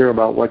being clear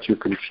about what you're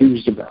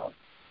confused about.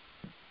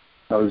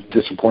 I was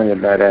disappointed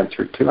in that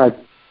answer too. I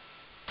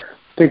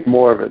think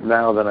more of it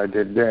now than I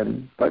did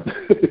then, but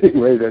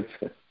anyway, that's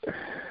it.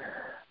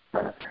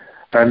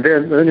 And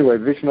then, anyway,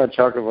 Vishwanath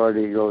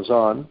Chakravarti goes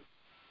on.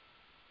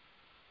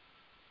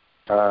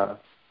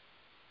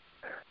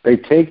 They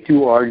take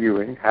to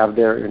arguing, have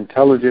their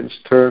intelligence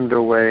turned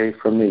away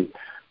from me.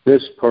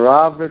 This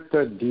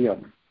paravritta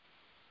diyam.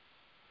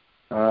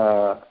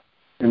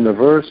 In the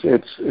verse,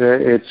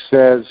 it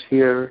says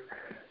here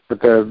at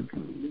the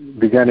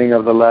beginning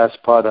of the last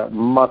pada,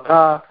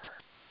 mata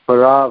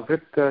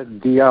paravritta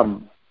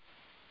diyam.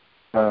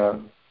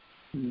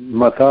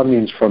 Mata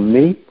means from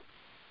me.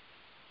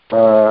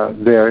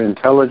 Their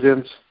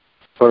intelligence,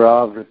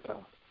 paravritta,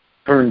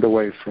 turned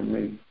away from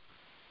me.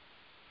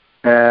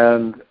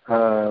 And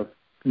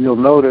you'll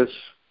notice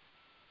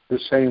the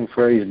same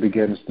phrase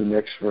begins the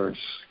next verse.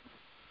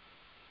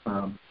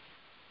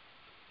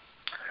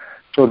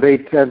 So they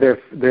had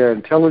their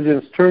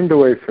intelligence turned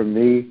away from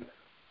me,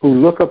 who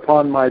look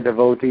upon my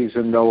devotees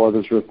and know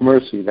others with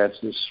mercy. That's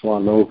the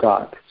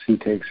Swalokat, he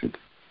takes it.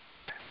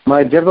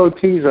 My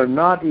devotees are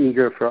not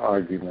eager for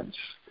arguments.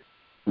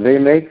 They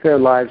make their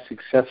lives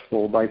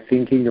successful by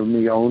thinking of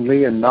me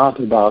only and not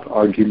about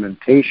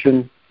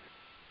argumentation.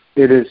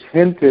 It is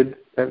hinted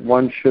that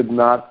one should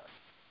not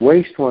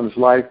waste one's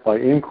life by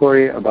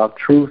inquiry about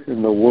truth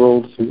in the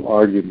world through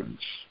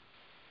arguments.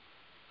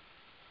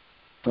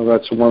 So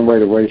that's one way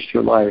to waste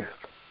your life.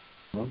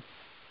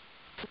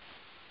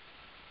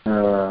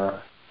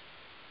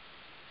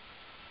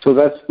 So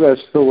that's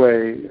the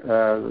way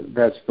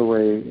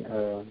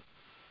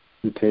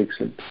he takes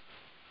it.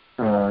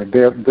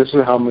 This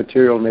is how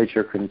material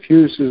nature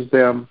confuses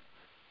them.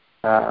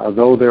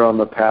 Although they're on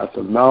the path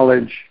of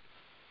knowledge,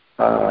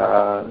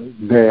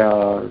 they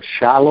are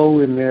shallow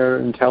in their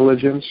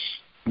intelligence.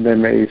 They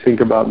may think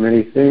about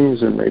many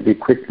things and may be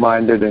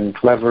quick-minded and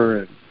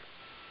clever in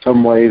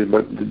some ways,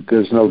 but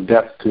there's no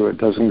depth to it. It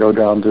doesn't go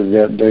down to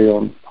their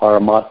own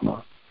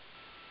Paramatma.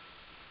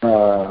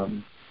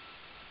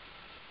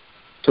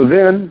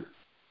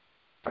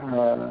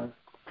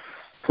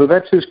 So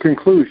that's his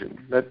conclusion.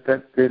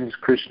 That is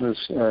Krishna's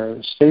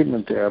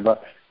statement there.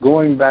 But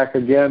going back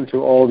again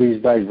to all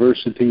these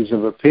diversities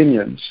of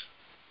opinions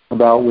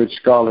about which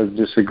scholars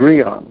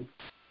disagree on.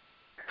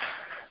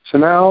 So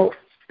now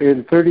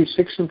in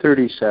 36 and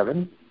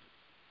 37,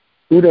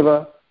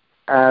 Uddhava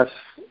asks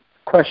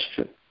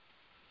question.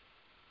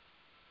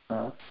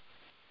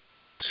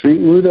 Sri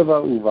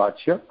Uddhava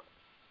Uvacha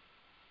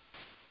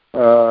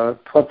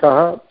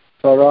Tvataha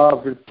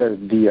Paravrita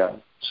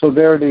Diya. So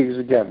there it is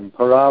again,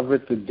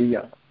 Paravrita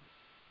Diya.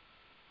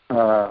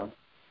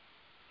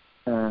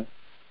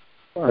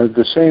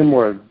 The same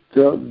word.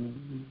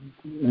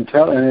 And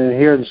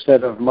here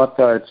instead of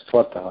Mata, it's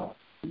Tvataha,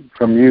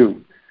 from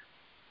you.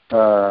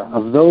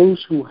 Of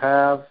those who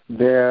have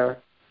their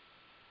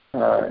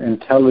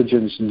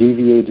intelligence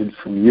deviated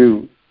from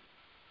you.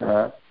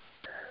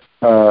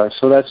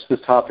 So that's the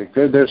topic.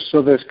 There's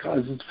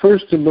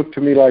first it looked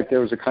to me like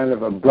there was a kind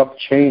of abrupt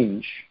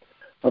change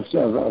of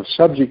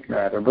subject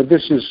matter, but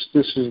this is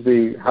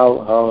the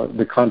how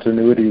the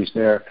continuity is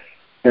there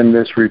in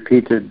this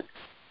repeated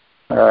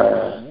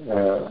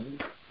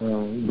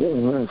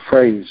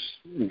phrase,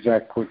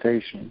 exact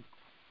quotation.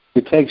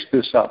 He takes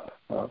this up.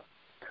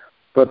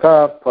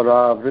 Prata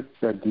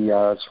paravritta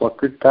diya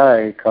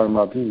swakritai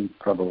karmabhi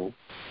prabhu.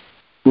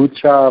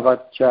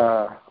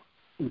 Uchavacha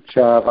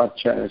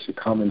is a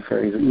common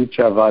phrase.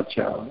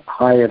 Uchavacha,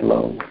 high and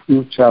low.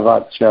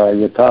 Uchavacha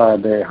yata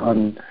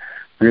dehan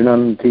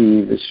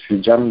rinanti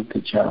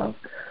visrijanti cha.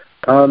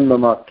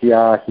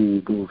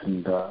 Kanmamakyahi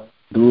govinda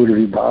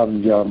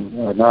durvibhavyam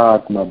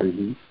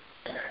anatmabhi.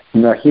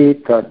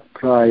 Nahi tat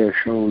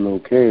prayasho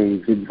loke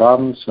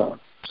vidvamsa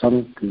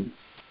santi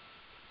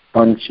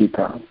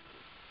panchita.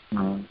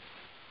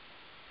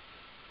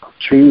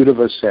 Sri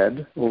Uddhava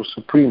said, O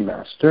Supreme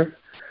Master,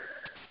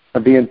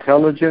 the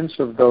intelligence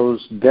of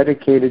those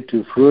dedicated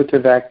to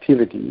fruitive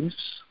activities,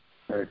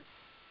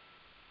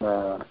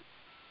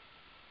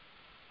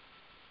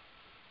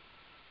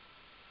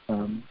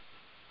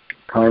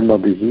 karma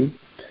bihi,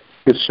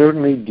 is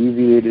certainly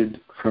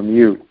deviated from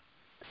you.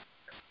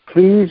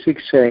 Please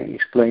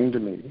explain to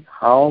me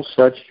how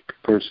such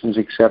persons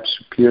accept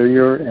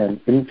superior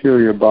and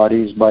inferior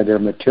bodies by their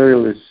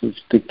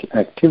materialistic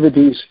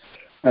activities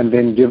and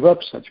then give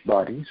up such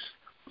bodies.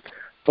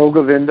 O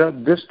Govinda,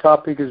 this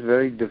topic is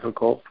very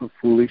difficult for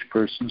foolish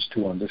persons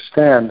to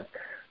understand.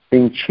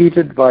 Being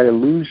cheated by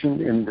illusion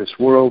in this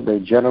world, they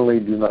generally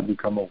do not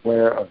become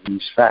aware of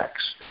these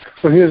facts.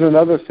 So here's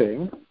another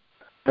thing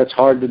that's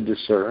hard to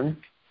discern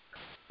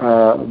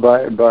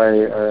by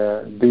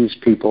these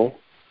people.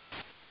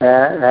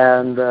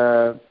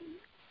 So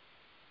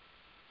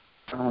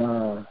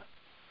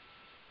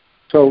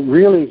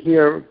really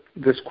here,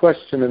 this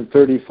question in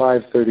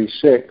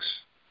 35-36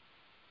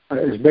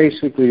 is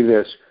basically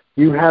this.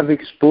 You have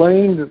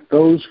explained that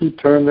those who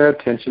turn their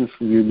attention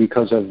from you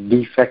because of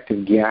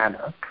defective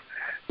jnana.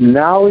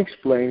 Now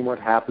explain what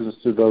happens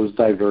to those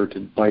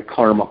diverted by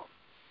karma.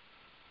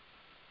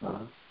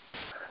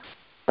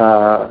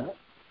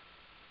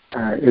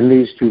 In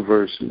these two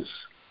verses.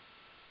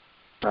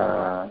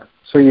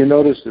 So you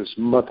notice this,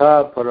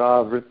 Mata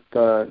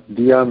Paravritta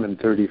Diyam in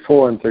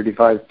 34 and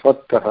 35,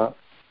 Tvataha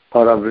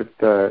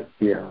Paravritta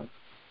Diyam.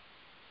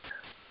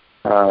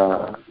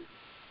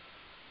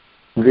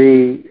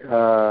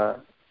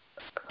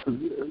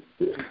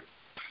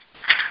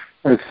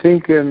 I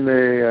think in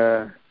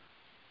the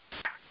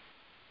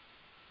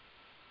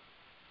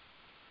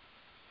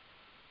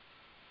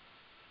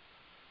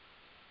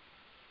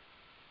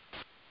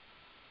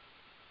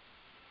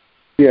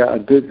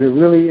the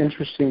really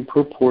interesting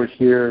purport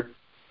here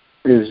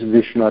is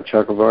Vishwanath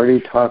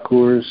Chakravarti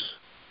Thakur's,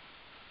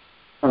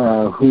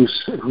 who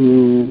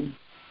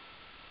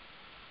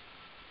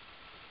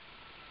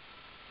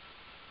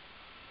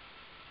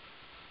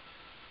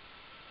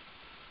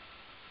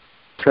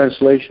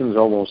translation is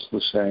almost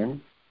the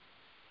same.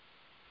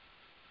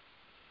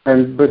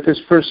 But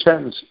this first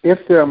sentence,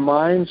 if their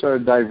minds are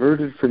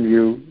diverted from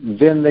you,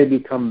 then they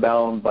become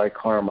bound by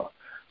karma.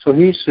 So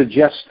he's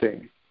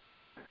suggesting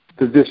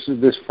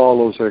this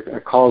follows a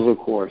causal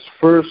course.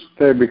 First,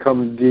 they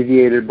become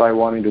deviated by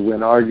wanting to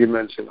win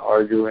arguments and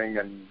arguing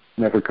and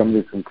never come to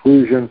a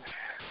conclusion.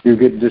 You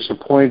get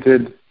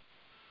disappointed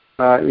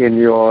in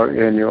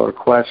your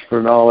quest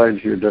for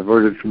knowledge. You're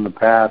diverted from the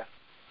path,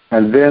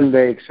 and then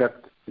they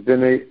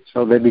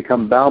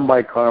become bound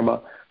by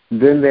karma.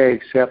 Then they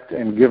accept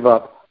and give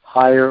up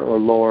higher or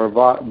lower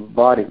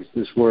bodies.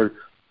 This word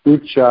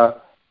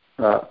ucha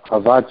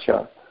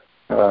avacha,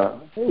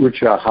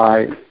 ucha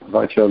high,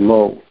 avacha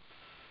low.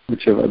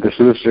 This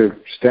is a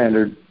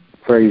standard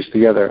phrase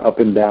together: up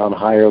and down,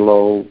 higher,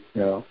 low.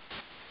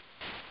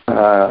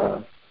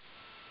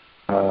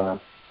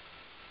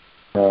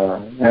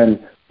 And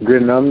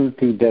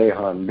grinanti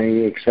dehan,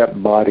 they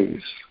accept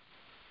bodies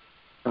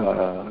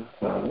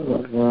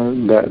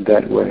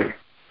that way.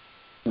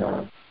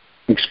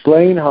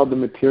 Explain how the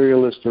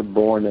materialists are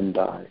born and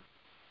die.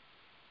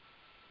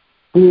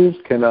 Fools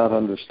cannot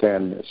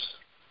understand this.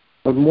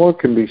 What more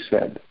can be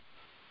said?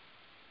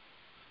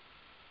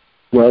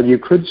 Well, you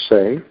could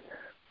say,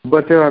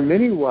 but there are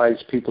many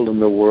wise people in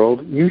the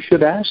world. You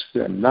should ask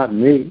them, not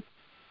me.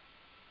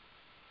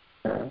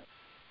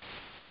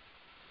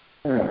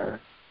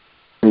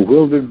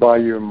 Bewildered by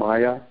your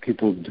maya,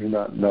 people do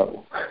not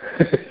know.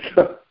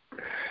 So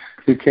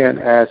you can't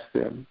ask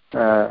them.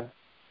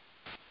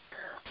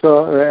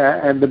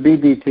 And the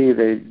BBT,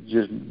 they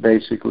just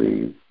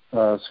basically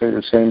say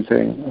the same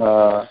thing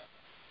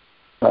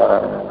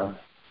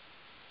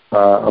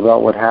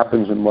about what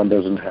happens when one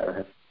doesn't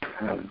have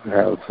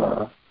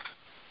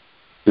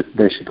it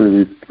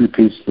basically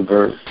repeats the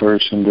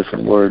verse in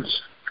different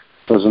words,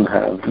 doesn't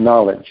have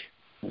knowledge,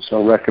 and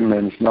so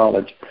recommends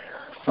knowledge.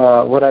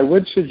 What I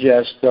would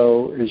suggest,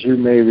 though, is you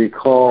may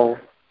recall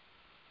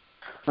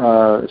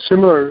a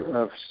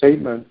similar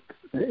statement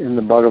in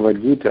the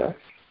Bhagavad Gita,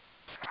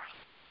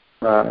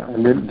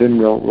 and then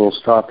we'll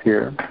stop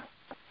here,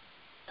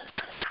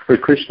 where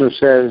Krishna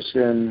says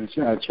in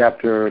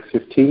chapter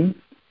 15,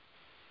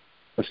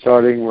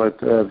 starting with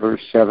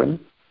verse 7,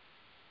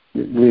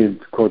 we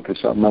quote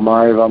this up,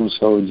 Mamayvam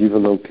so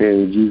jivaloke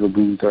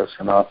jivabhuta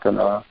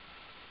sanatana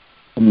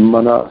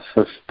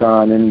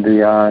manasastan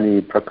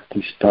indriyani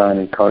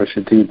prakatistani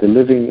karshati. The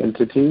living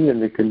entity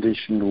and the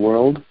conditioned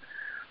world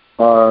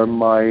are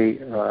my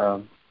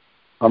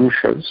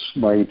amshas,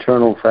 my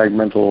eternal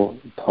fragmental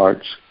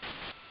parts.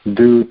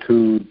 Due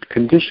to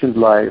conditioned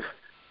life,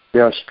 they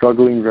are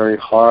struggling very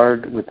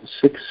hard with the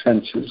six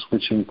senses,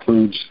 which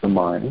includes the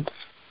mind.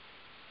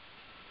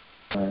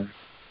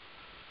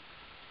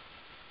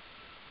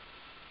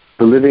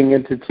 The living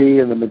entity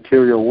in the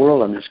material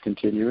world, I'm just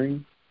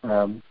continuing,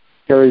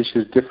 carries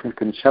his different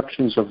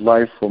conceptions of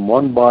life from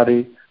one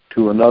body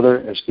to another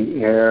as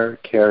the air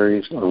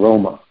carries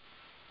aroma.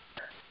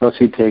 Thus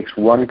he takes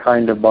one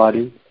kind of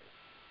body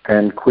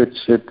and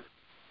quits it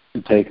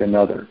to take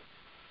another.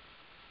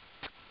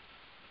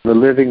 The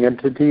living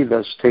entity,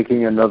 thus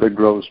taking another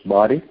gross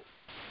body,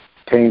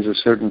 attains a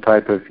certain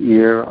type of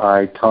ear,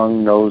 eye,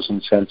 tongue, nose,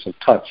 and sense of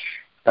touch.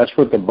 That's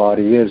what the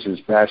body is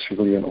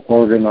basically an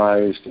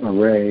organized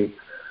array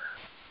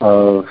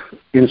of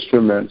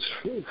instruments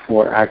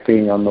for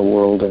acting on the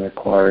world and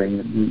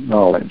acquiring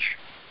knowledge.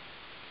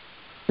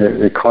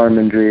 The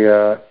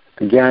karmendriya,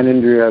 the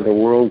gyanendriya, the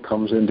world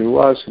comes into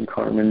us, and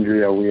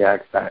karmendriya, we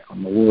act back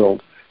on the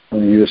world.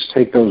 And you just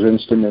take those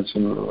instruments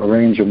and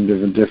arrange them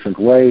in different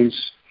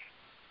ways,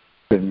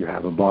 then you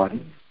have a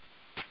body.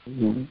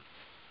 Mm-hmm.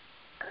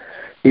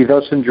 He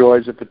thus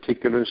enjoys a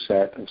particular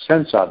set of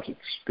sense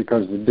objects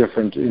because the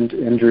different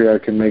indriya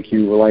can make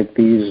you like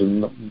these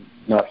and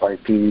not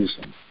like these.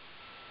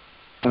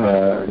 We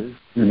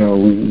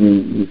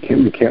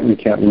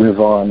can't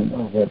live on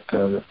what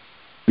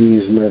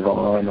these live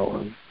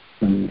on,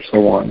 and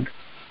so on.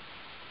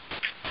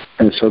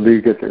 And so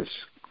you get this.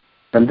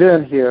 And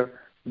then here,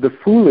 the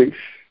foolish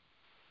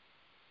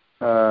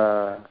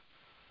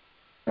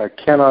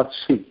cannot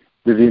see.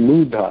 The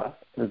vimudha,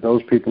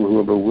 those people who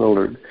are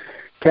bewildered,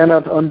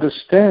 cannot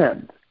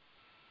understand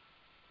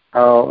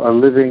how a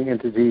living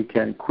entity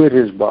can quit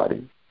his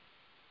body,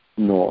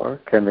 nor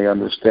can they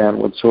understand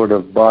what sort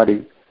of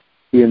body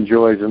he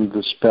enjoys under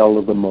the spell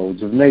of the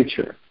modes of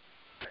nature.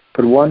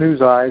 But one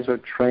whose eyes are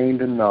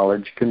trained in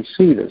knowledge can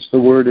see this. The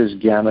word is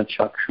jnana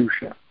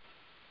chakshusha,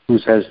 who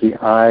has the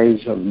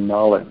eyes of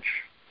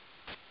knowledge.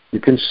 You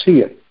can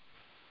see it,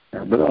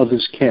 but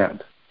others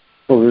can't.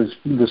 Well, there's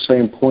the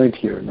same point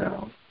here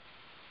now.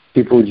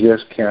 People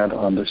just can't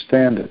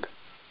understand it.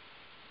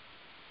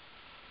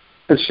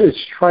 It's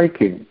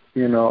striking.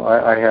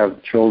 I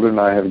have children,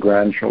 I have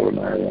grandchildren.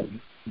 I have a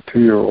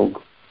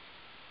 2-year-old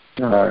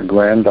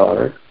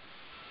granddaughter,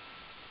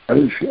 a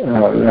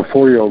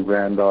 4-year-old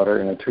granddaughter,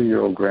 and a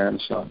 2-year-old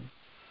grandson.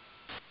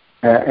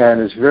 And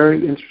it's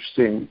very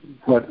interesting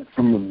what,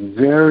 from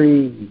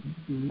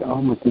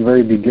almost the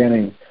very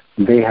beginning,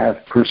 they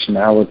have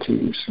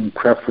personalities and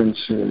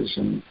preferences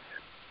and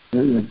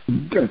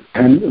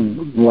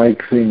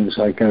like things.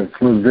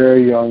 From a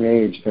very young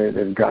age,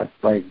 they've got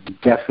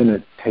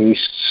definite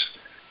tastes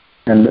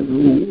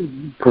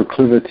and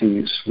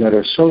proclivities that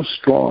are so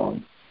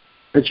strong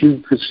that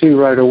you could see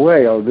right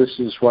away, oh, this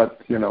is what,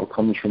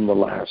 comes from the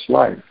last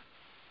life.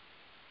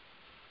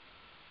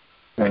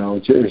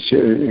 It's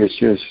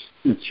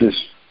just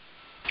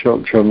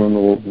children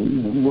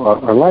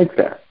are like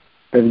that.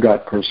 They've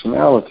got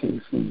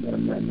personalities,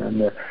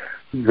 and they're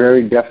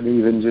very definitely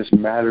even just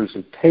matters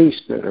of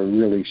taste that are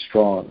really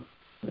strong.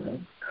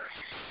 And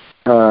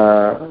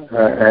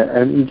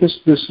this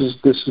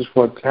is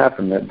what's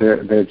happened. That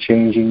they're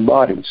changing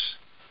bodies.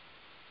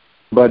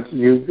 But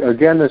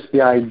again, it's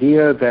the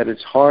idea that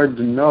it's hard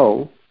to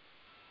know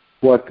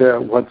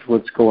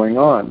what's going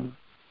on.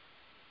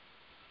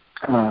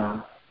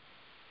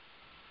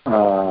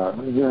 In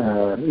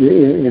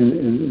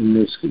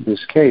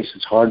this case,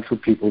 it's hard for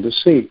people to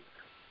see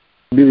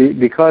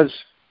because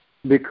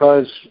the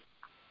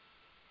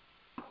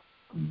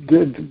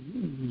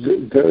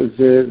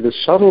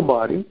subtle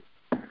body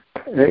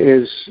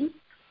is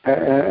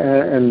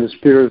and the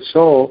spirit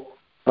soul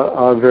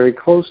are very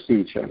close to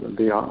each other.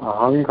 The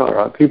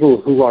ahankara,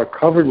 people who are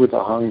covered with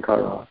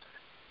ahankara,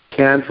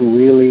 can't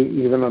really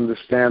even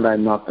understand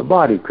I'm not the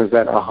body, because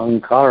that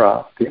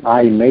ahankara, the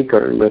I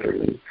maker,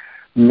 literally,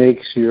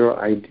 makes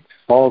your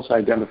false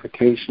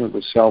identification of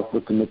the self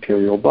with the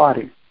material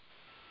body.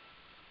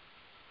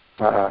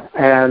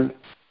 And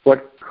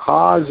what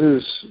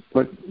causes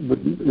what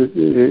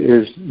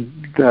is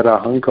that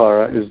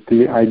ahankara is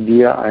the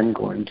idea I'm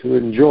going to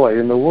enjoy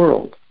in the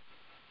world.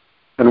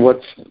 And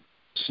what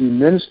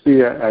cements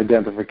the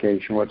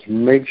identification, what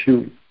makes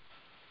you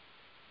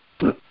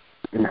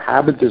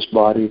inhabit this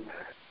body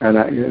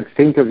and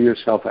think of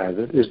yourself as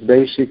it, is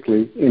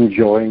basically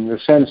enjoying the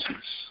senses.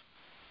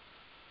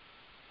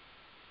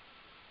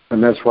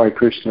 And that's why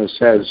Krishna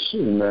says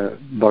in the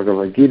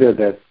Bhagavad Gita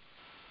that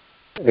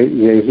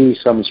yehi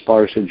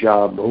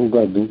samsparshaja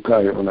bhoga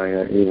dukkha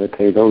yonaya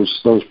evate,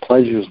 those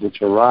pleasures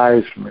which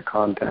arise from the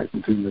contact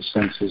between the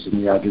senses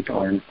and the object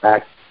are in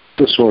fact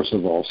the source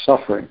of all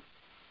suffering,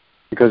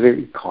 because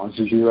it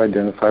causes you to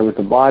identify with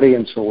the body,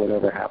 and so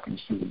whatever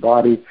happens to the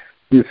body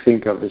you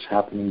think of as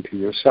happening to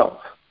yourself.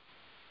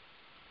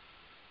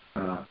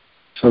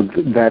 So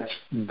that's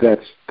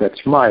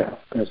Maya.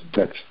 That's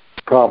the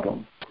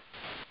problem.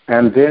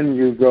 And then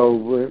you go,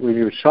 when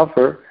you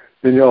suffer,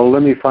 then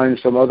let me find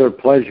some other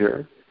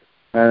pleasure,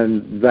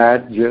 and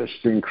that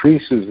just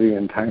increases the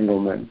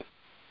entanglement.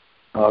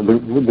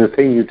 The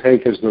thing you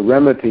take as the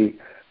remedy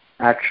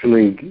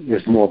actually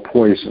is more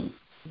poison.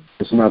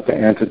 It's not the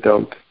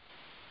antidote,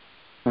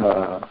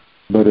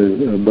 but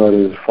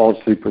is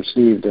falsely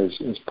perceived as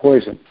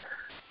poison.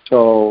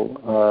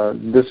 So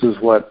this is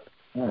what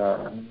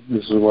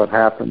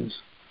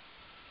happens.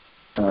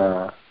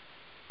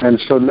 And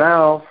so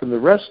now, for the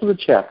rest of the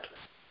chapter,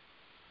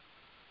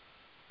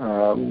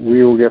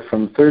 we will get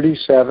from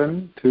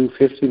 37 to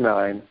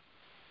 59,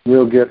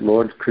 we'll get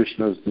Lord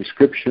Krishna's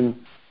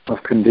description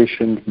of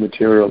conditioned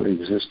material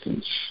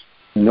existence.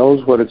 He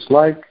knows what it's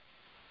like,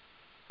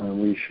 and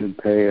we should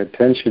pay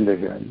attention to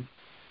him.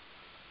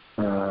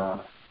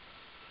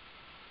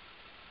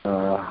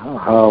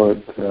 How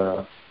it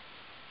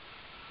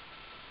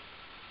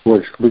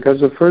works,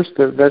 because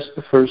that's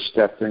the first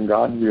step in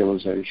God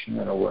realization,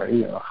 in a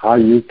way. How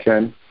you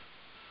can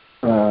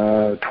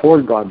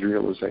toward God's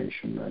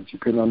realization, that you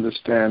can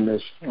understand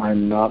this: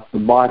 I'm not the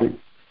body,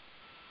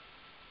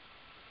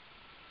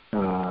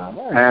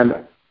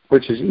 and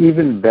which is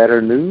even better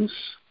news.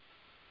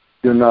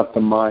 You're not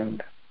the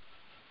mind,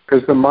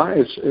 because the mind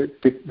is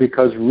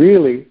because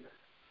really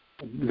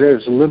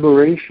there's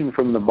liberation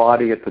from the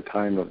body at the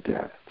time of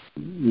death.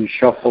 You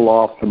shuffle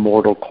off the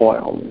mortal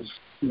coil, is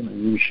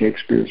use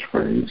Shakespeare's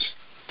phrase.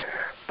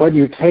 But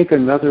you take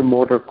another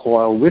mortal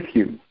coil with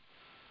you.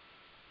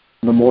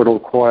 The mortal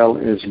coil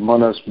is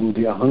manas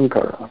buddhi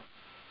ahankara.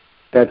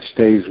 That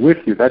stays with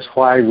you. That's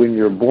why when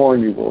you're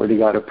born, you've already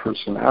got a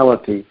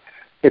personality.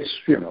 It's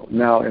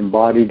now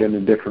embodied in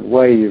a different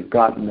way. You've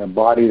gotten a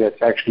body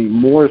that's actually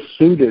more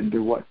suited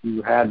to what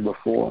you had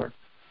before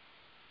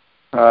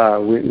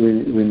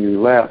when you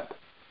left.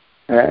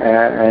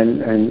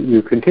 And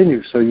you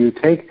continue. So you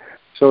take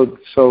so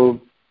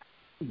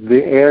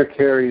the air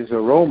carries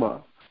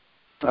aroma.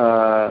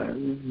 The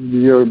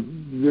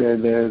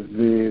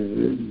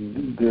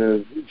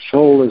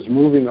soul is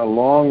moving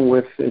along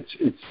with with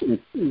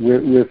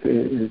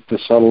the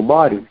subtle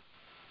body.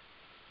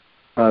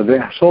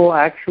 The soul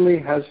actually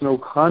has no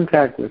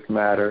contact with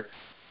matter,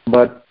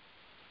 but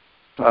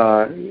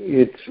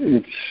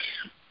it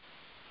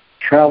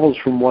travels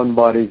from one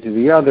body to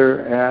the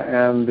other,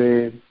 and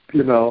the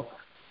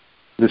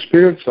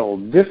spirit soul,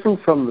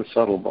 different from the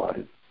subtle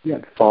body,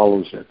 yet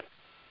follows it.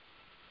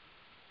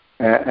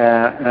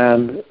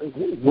 And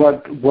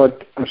what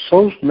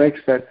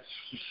makes that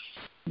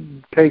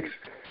takes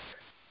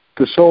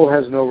the soul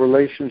has no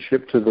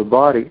relationship to the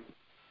body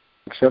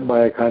except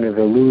by a kind of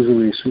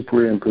illusory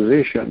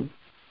superimposition.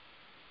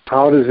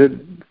 How does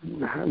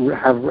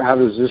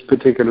this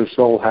particular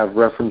soul have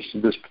reference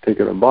to this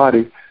particular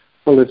body?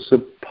 Well, it's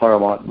the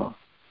Paramatma,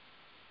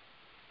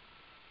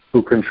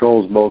 who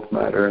controls both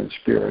matter and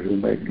spirit, who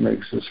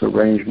makes this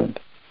arrangement.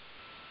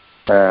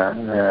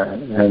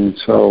 And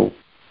so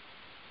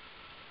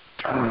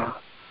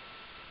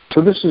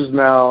So this is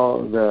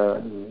now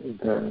the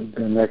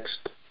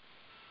next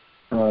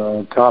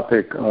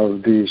topic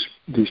of these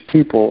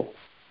people.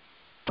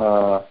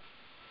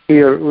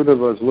 Here,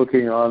 Uddhava is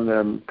looking on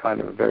them kind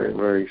of very,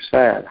 very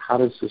sad. How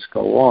does this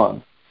go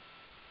on?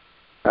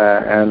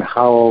 And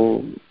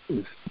how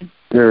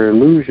they're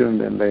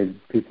illusioned and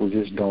people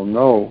just don't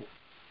know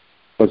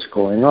what's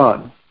going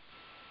on.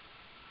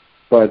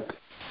 But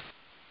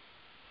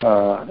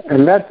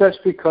and that's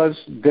because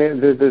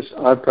there's this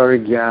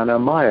aparijnana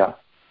maya.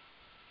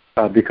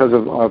 Because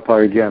of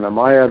aparijnana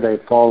maya, they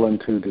fall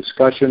into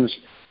discussions.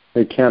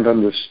 They can't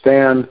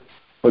understand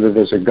whether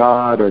there's a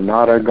God or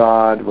not a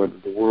God, whether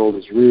the world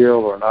is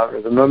real or not.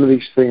 None of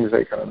these things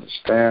they can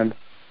understand.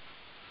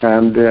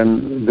 And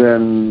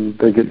then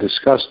they get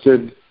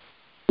disgusted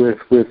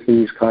with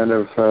these kind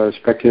of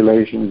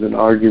speculations and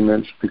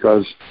arguments,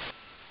 because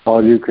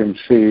all you can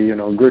see,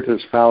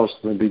 Goethe's Faust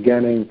in the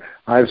beginning,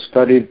 I've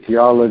studied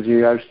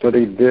theology, I've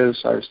studied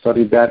this, I've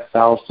studied that,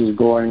 Faust is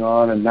going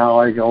on, and now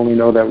I only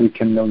know that we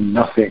can know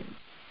nothing.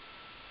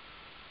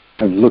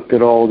 I've looked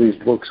at all these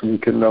books and we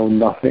can know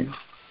nothing.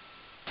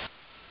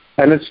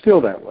 And it's still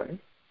that way.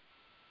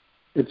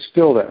 It's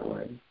still that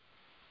way.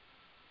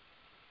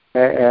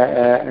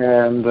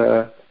 And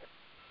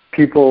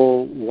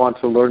people want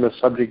to learn a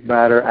subject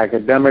matter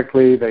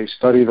academically. They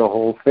study the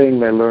whole thing.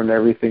 They learn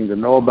everything to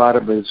know about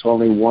it, but it's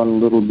only one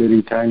little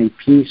bitty tiny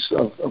piece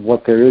of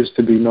what there is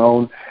to be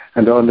known.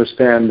 And to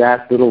understand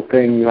that little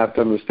thing, you have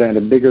to understand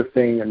a bigger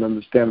thing. And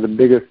understand the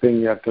bigger thing,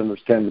 you have to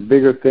understand the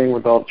bigger thing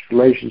with all its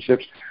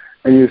relationships.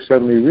 And you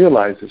suddenly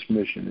realize this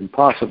mission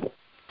impossible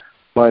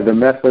by the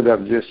method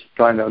of just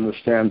trying to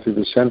understand through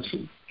the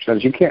senses.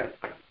 Says you can't.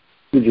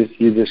 You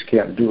just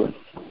can't do it.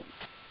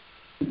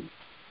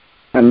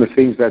 And the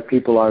things that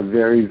people are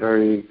very,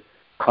 very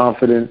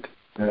confident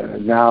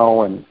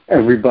now and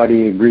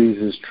everybody agrees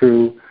is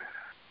true,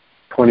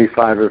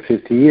 25 or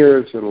 50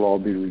 years, it'll all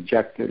be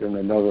rejected and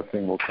another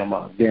thing will come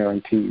out,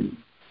 guaranteed,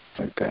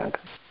 like that.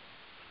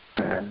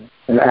 And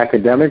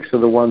academics are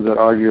the ones that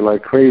argue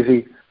like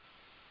crazy,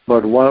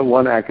 but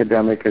one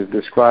academic has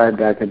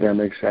described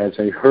academics as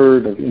a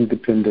herd of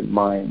independent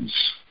minds.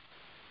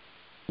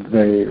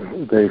 They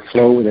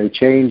flow, they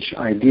change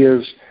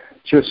ideas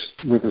just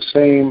with the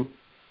same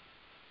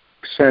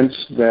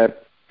sense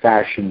that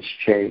fashions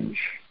change.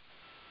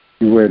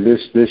 You wear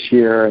this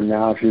year, and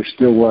now if you're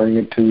still wearing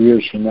it 2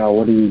 years from now,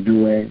 what are you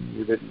doing?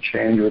 You didn't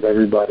change with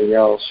everybody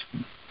else.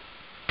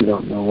 You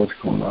don't know what's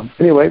going on.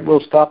 Anyway,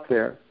 we'll stop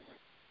there.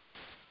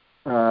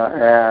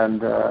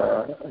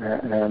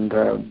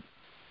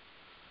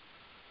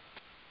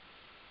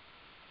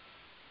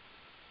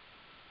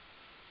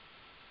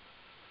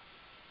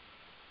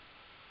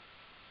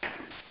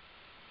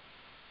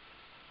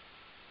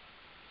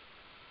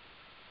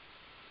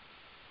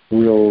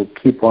 We'll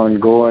keep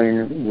on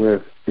going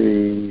with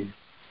the...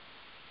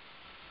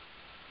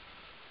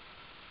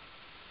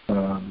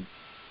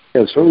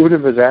 so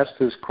Uddhava has asked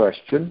this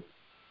question,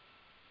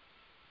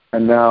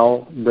 and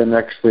now the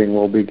next thing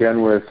we'll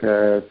begin with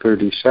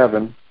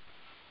 37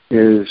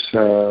 is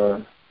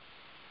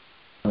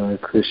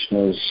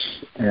Krishna's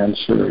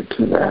answer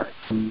to that.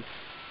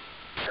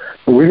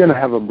 But we're going to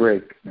have a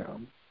break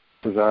now,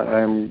 because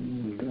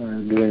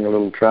I'm doing a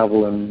little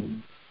travel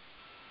and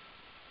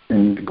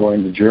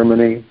going to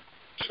Germany.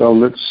 So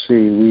let's see,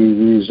 we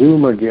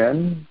resume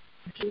again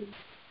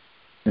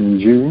in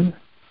June.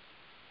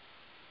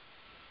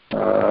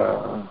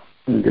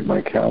 Let me get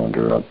my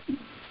calendar up.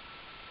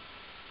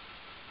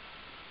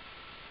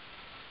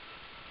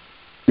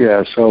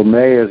 Yeah, so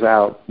May is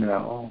out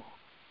now.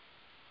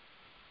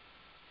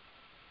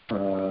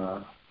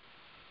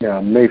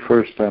 May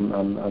 1st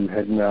I'm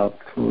heading out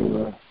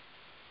for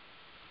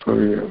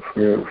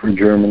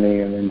Germany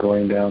and then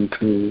going down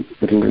to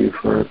Italy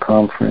for a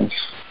conference.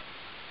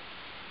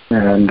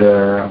 And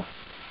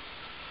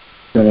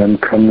then I'm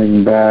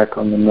coming back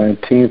on the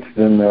 19th.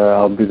 Then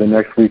I'll be the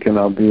next weekend.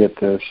 I'll be at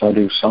the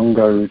Sadhu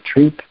Sangha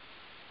retreat.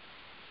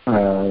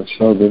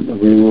 So that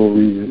we will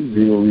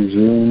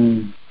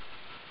resume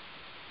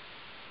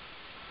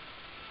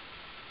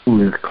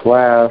with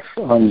class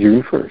on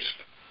June 1st,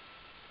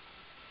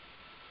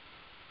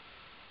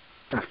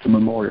 after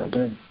Memorial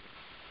Day.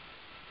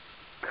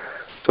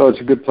 So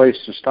it's a good place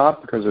to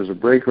stop because there's a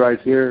break right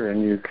here,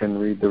 and you can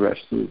read the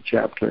rest of the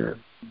chapter.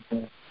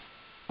 We'll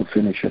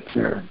finish it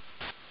there.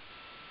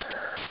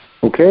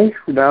 Okay,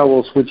 now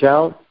we'll switch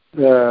out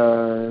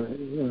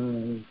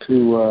to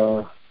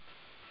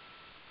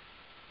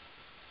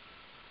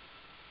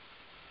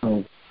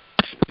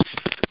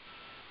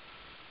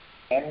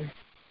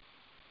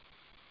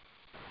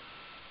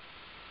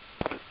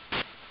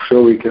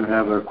so we can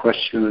have a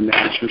question and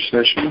answer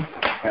session,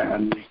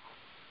 and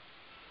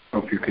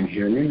hope you can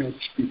hear me. Let's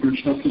speak or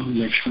something.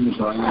 Make sure the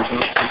volume is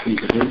up. I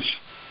think it is.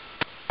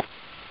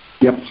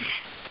 Yep.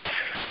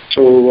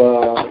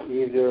 So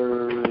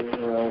either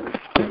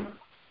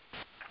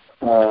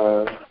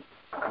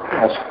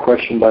ask a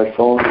question by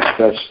phone,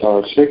 press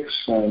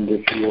 *6, and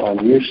if you're on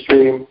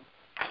Ustream,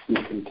 you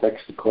can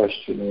text the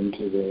question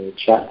into the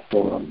chat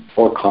forum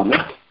or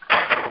comment.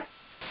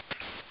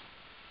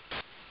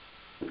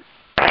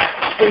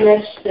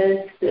 Dinesh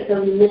says that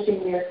he'll be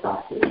missing your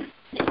classes.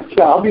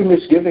 Yeah, I'll be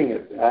misgiving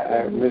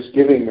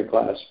the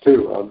class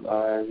too.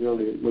 I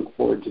really look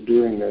forward to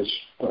doing this,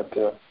 but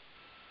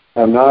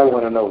now I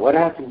want to know what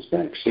happens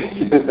next. I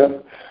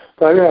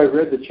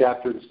read the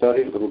chapter and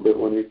studied a little bit.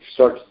 When you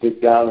start to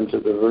dig down into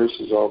the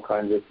verses, all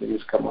kinds of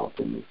things come up,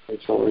 and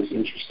it's always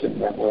interesting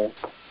that way.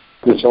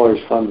 It's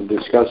always fun to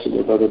discuss it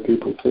with other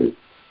people too.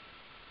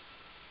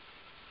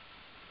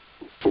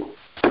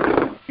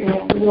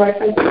 Yeah, do I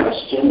find a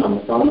question on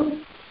the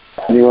phone?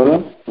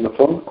 Anyone on the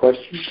phone?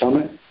 Question,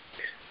 comment?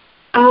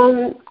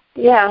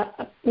 Yeah,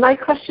 my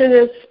question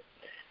is,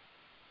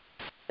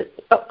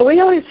 we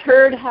always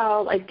heard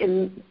how, like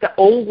in the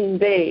olden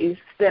days,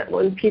 that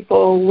when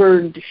people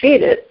were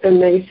defeated, then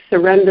they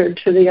surrendered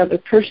to the other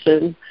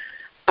person.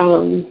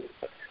 I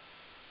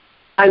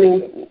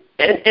mean,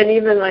 and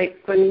even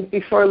like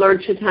before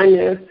Lord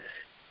Chaitanya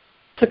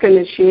took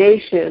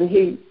initiation,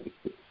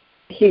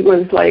 he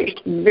was like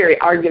very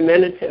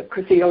argumentative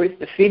because he always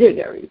defeated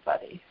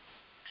everybody.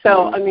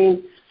 So, I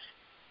mean,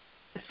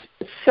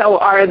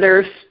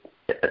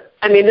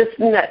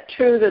 isn't that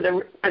true that,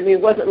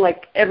 it wasn't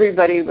like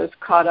everybody was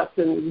caught up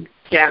in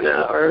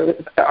jnana or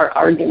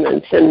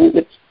arguments,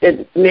 and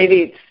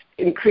maybe it's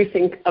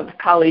increasing of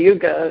Kali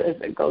Yuga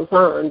as it goes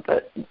on,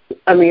 but,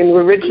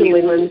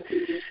 originally when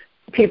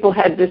people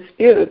had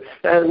disputes,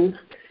 then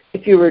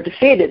if you were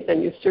defeated,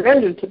 then you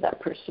surrendered to that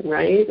person,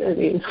 right? I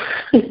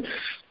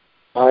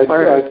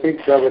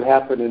think that would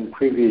happen in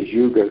previous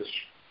yugas.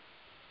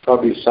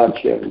 Probably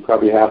Satya and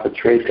probably half a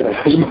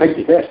Treta is my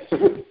guess.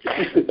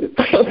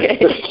 Okay.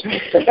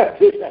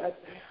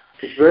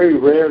 It's very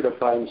rare to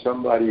find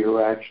somebody who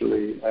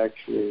actually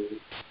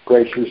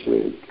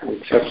graciously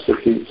accepts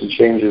defeat and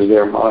changes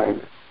their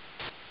mind.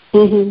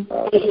 Mm-hmm.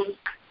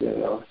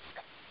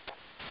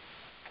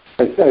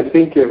 I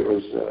think it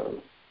was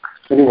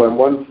anyway.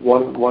 One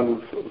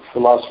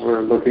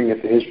philosopher looking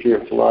at the history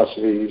of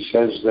philosophy, he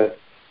says that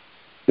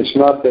it's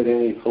not that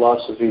any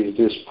philosophy is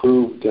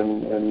disproved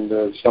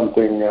and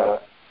something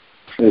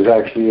is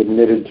actually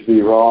admitted to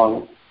be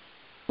wrong.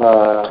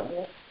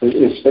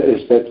 It's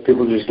that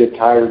people just get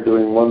tired of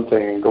doing one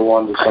thing and go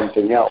on to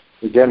something else.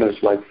 Again,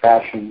 it's like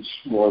fashions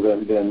more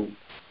than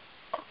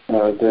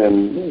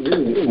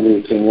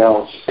anything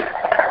else.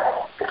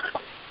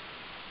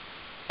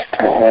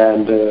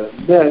 And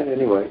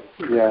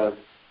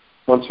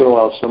once in a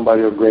while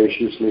somebody will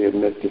graciously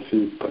admit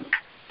defeat, but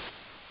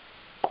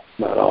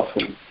not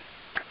often.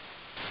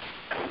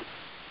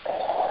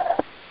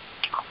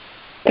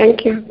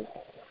 Thank you.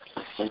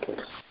 Okay.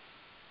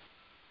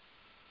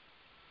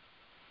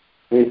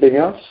 Anything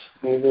else?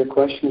 Any other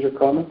questions or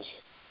comments?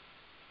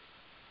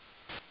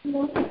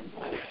 No.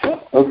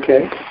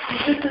 Okay.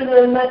 This is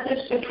a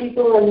message to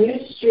people on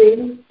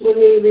Ustream. When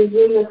we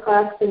resume the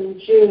class in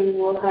June,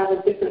 we'll have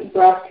a different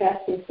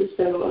broadcasting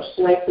system, most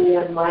likely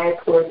on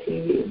Mayapur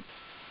TV.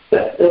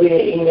 But there'll be an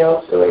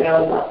email going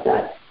out about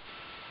that.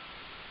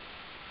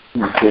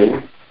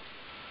 Okay.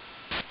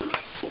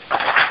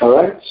 All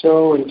right,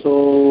 so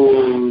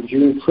until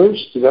June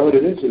 1st, is that what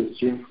it is? It's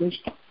June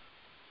 1st?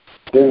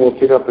 Then we'll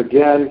pick up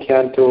again,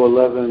 Canto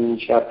 11,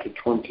 Chapter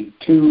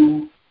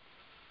 22,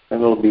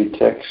 and it'll be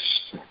text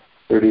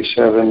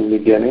 37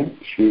 beginning,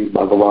 Shri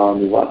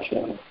Bhagavan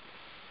Vacha.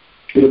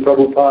 Shri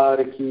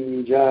Prabhupada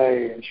ki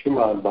jai,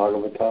 Srimad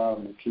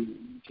Bhagavatam ki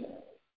jai.